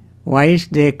wise.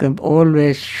 They can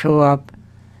always show up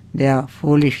their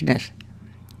foolishness.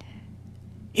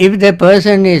 If the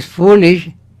person is foolish,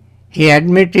 he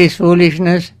admits his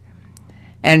foolishness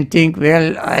and think,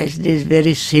 well, this is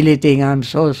very silly thing, I'm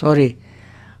so sorry,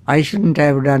 I shouldn't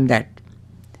have done that.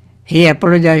 He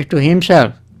apologizes to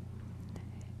himself.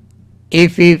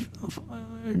 If he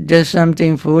does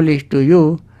something foolish to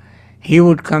you, he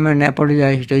would come and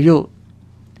apologize to you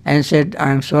and said,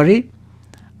 I'm sorry,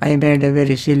 I made a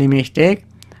very silly mistake.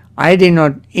 I did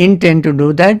not intend to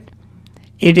do that.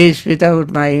 It is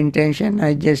without my intention.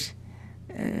 I just,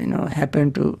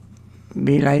 happen to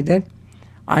be like that.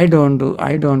 I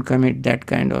don't commit that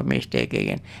kind of mistake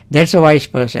again. That's a wise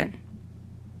person.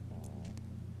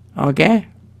 Okay?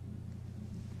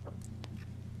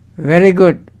 Very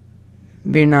good,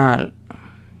 Binal.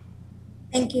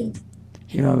 Thank you.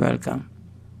 You are welcome.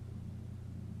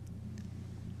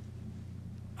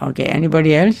 Okay,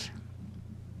 anybody else?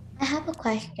 I have a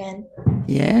question.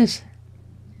 Yes?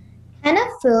 Can a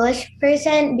foolish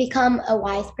person become a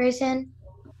wise person?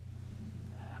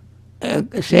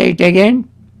 Say it again.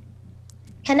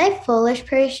 Can a foolish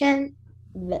person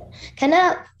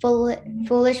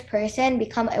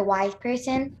become a wise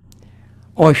person?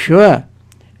 Oh, sure.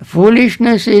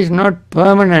 Foolishness is not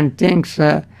permanent things,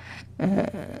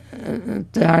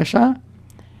 Tasha.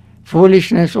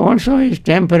 Foolishness also is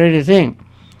temporary thing.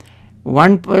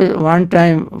 One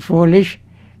time foolish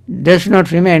does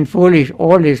not remain foolish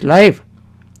all his life.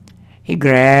 He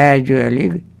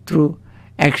gradually, through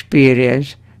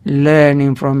experience,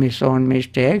 learning from his own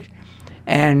mistakes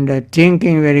and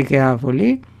thinking very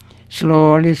carefully,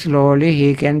 slowly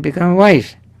he can become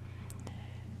wise.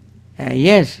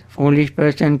 Yes, foolish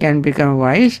person can become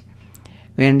wise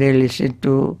when they listen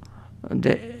to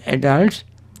the adults,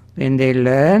 when they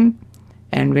learn,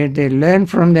 and when they learn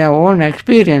from their own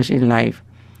experience in life.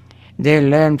 They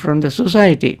learn from the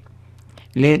society.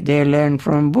 They learn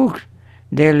from books.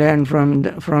 They learn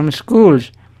from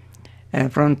schools,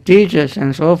 from teachers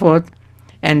and so forth,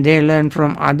 and they learn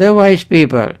from other wise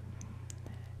people.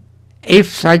 If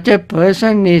such a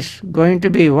person is going to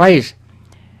be wise,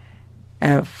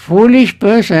 a foolish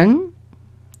person,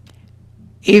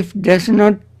 if does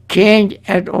not change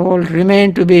at all,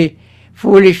 remain to be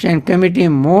foolish and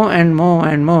committing more and more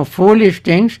and more foolish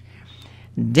things,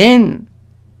 then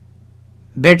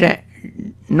better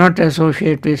not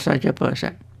associate with such a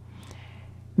person.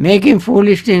 Making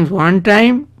foolish things one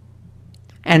time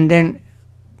and then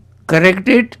correct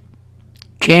it,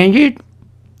 change it,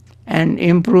 and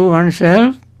improve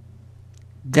oneself,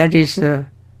 that is the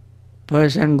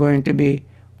person going to be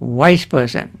wise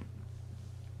person.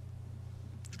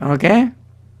 Okay?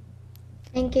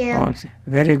 Thank you. Also,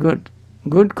 very good.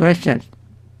 Good question.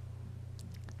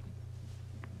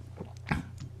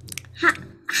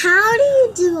 How do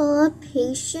you develop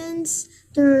patience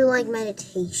through like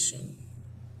meditation?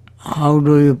 How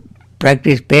do you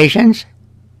practice patience?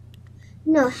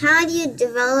 No, how do you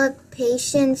develop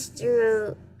patience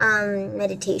through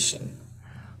meditation?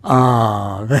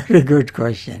 Ah, very good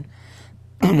question.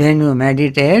 When you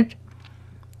meditate,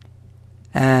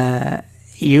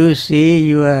 you see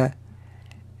your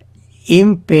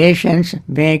impatience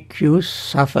make you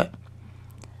suffer.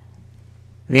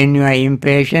 When you are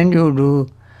impatient, you do,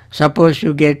 suppose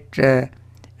you get,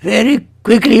 very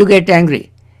quickly you get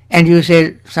angry and you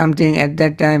say something at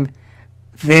that time,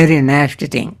 very nasty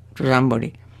thing to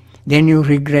somebody. Then you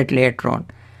regret later on.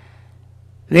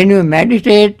 When you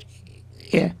meditate,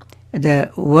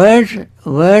 the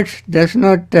words does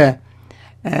not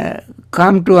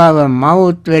come to our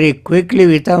mouth very quickly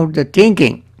without the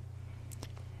thinking.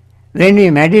 When we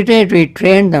meditate, we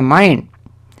train the mind.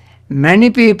 Many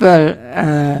people,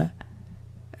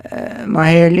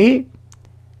 Maheli,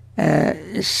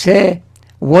 say,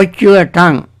 watch your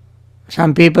tongue.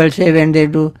 Some people say when they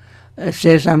do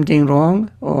say something wrong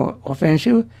or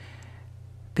offensive,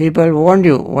 people warn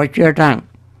you, watch your tongue.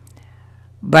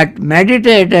 But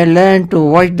meditator learn to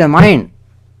watch the mind,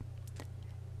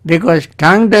 because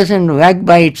tongue doesn't wag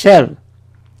by itself.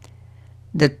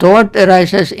 The thought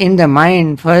arises in the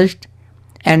mind first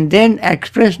and then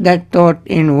express that thought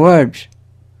in words.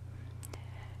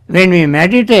 When we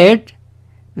meditate,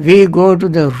 we go to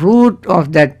the root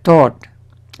of that thought,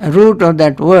 root of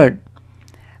that word.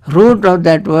 Root of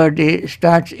that word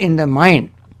starts in the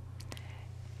mind.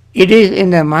 It is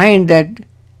in the mind that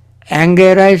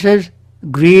anger arises,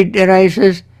 greed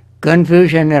arises,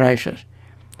 confusion arises.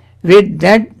 With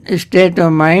that state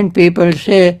of mind, people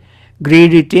say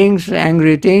greedy things,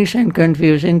 angry things, and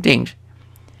confusing things.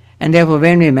 And therefore,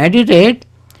 when we meditate,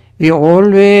 we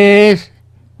always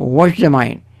watch the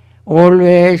mind.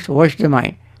 Always watch the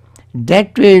mind.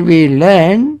 That way we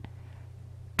learn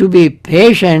to be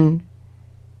patient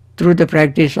through the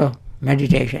practice of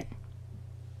meditation.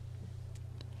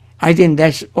 I think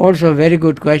that's also a very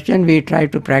good question. We try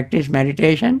to practice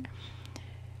meditation,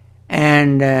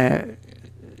 and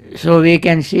so we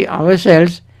can see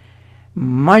ourselves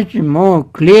much more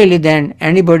clearly than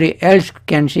anybody else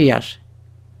can see us.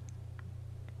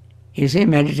 You see,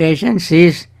 meditation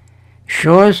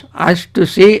shows us to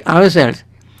see ourselves.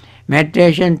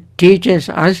 Meditation teaches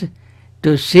us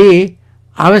to see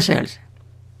ourselves.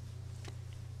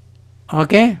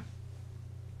 Okay?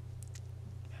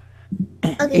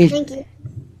 Okay, thank you.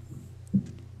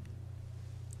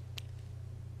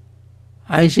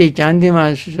 I see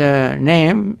Chandima's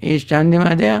name. Is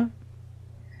Chandima there?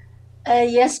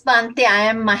 Yes, Bhante, I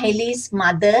am Mahili's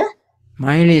mother.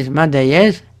 Mahili's mother,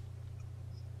 yes?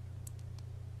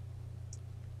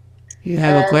 You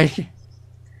have a question?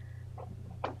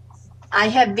 I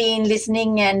have been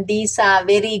listening, and these are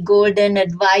very golden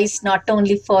advice, not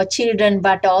only for children,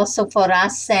 but also for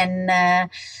us. And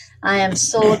I am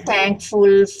so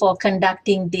thankful for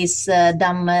conducting this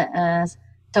Dhamma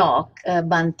talk,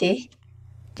 Bhante.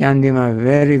 Chandima,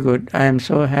 very good. I am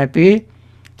so happy.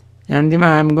 Chandima,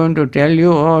 I am going to tell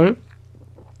you all,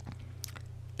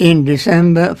 in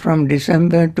December, from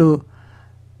December to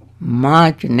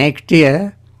March next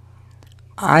year,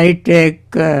 I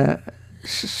take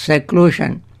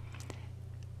seclusion.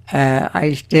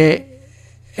 I stay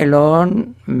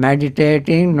alone,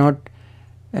 meditating, not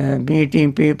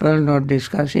meeting people, not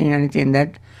discussing anything.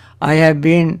 That I have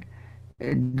been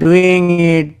doing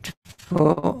it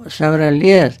for several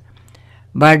years.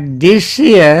 But this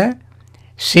year,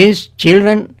 since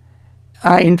children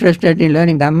are interested in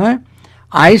learning Dhamma,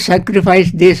 I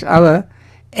sacrifice this hour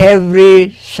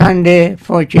every Sunday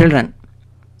for children.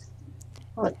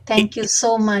 Oh, thank you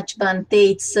so much,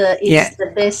 Bhante. It's Yeah. the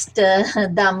best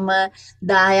Dhamma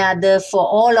Dayada for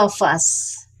all of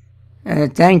us.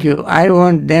 Thank you. I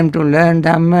want them to learn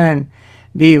Dhamma and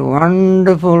be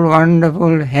wonderful,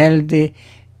 wonderful, healthy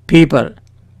people.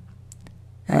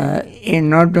 In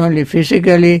not only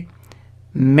physically,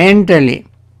 mentally,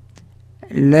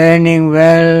 learning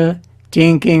well,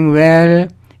 thinking well,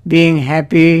 being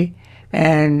happy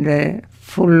and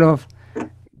full of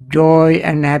joy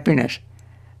and happiness.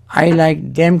 I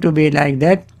like them to be like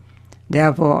that.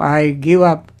 Therefore, I give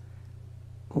up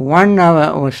 1 hour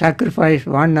or sacrifice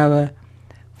 1 hour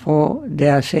for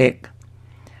their sake.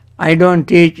 I don't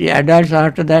teach adults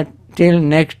after that till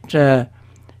next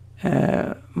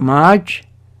March,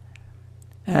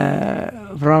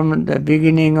 from the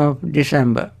beginning of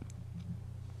December.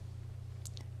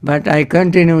 But I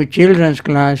continue children's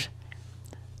class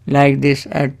like this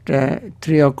at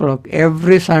 3 o'clock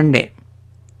every Sunday.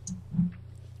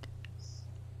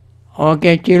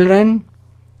 Okay, children?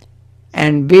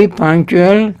 And be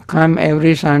punctual, come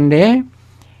every Sunday.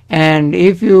 And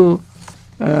if you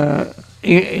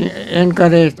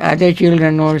encourage other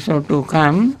children also to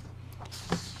come,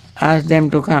 ask them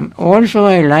to come. Also,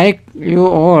 I like you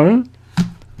all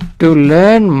to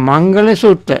learn Mangala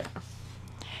Sutta.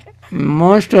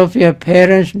 Most of your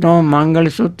parents know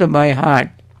Mangala Sutta by heart.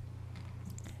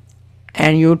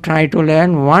 And you try to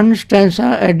learn 1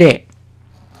 stanza a day.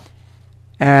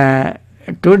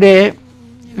 Today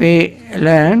we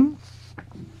learn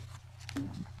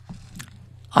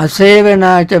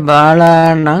Asevanacha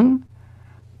Balanang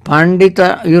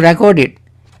Pandita. You record it.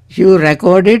 You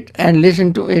record it and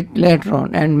listen to it later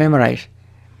on and memorize.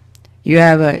 You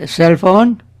have a cell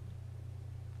phone.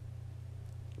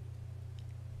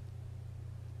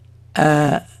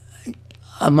 My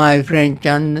friend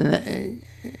Chandana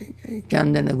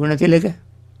Gunatilaka.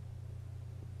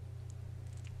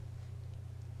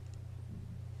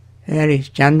 There is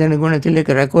Chandana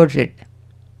Gunatilaka records it.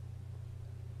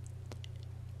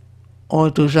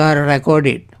 Or Tushar record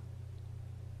it.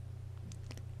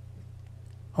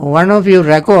 One of you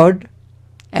record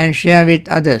and share with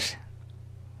others.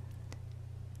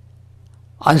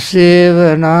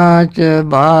 Asevanacha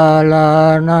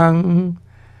balanang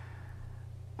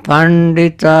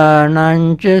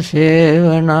panditanancha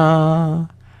sevana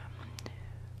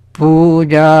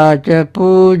pujacha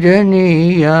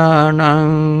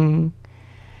pujaniyanang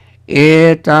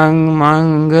etang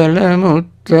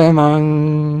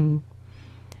mangalamuttamang.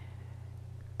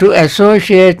 To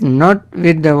associate not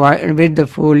with the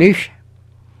foolish,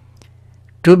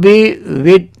 to be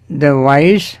with the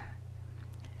wise,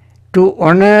 to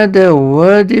honor the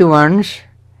worthy ones,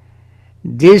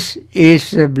 this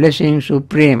is the blessing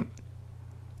supreme.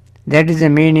 That is the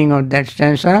meaning of that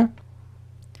stanza.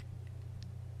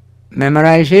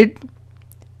 Memorize it.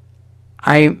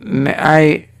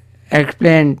 I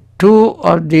explain 2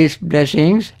 of these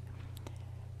blessings,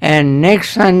 and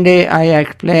next Sunday I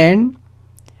explain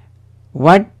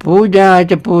what puja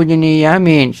cha pujaniya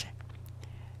means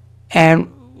and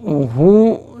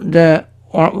who the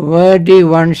worthy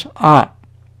ones are.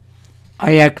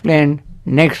 I explain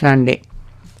next Sunday.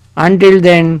 Until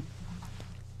then,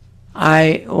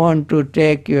 I want to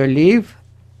take your leave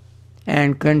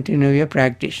and continue your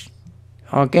practice.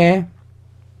 Okay?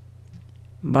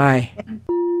 Bye.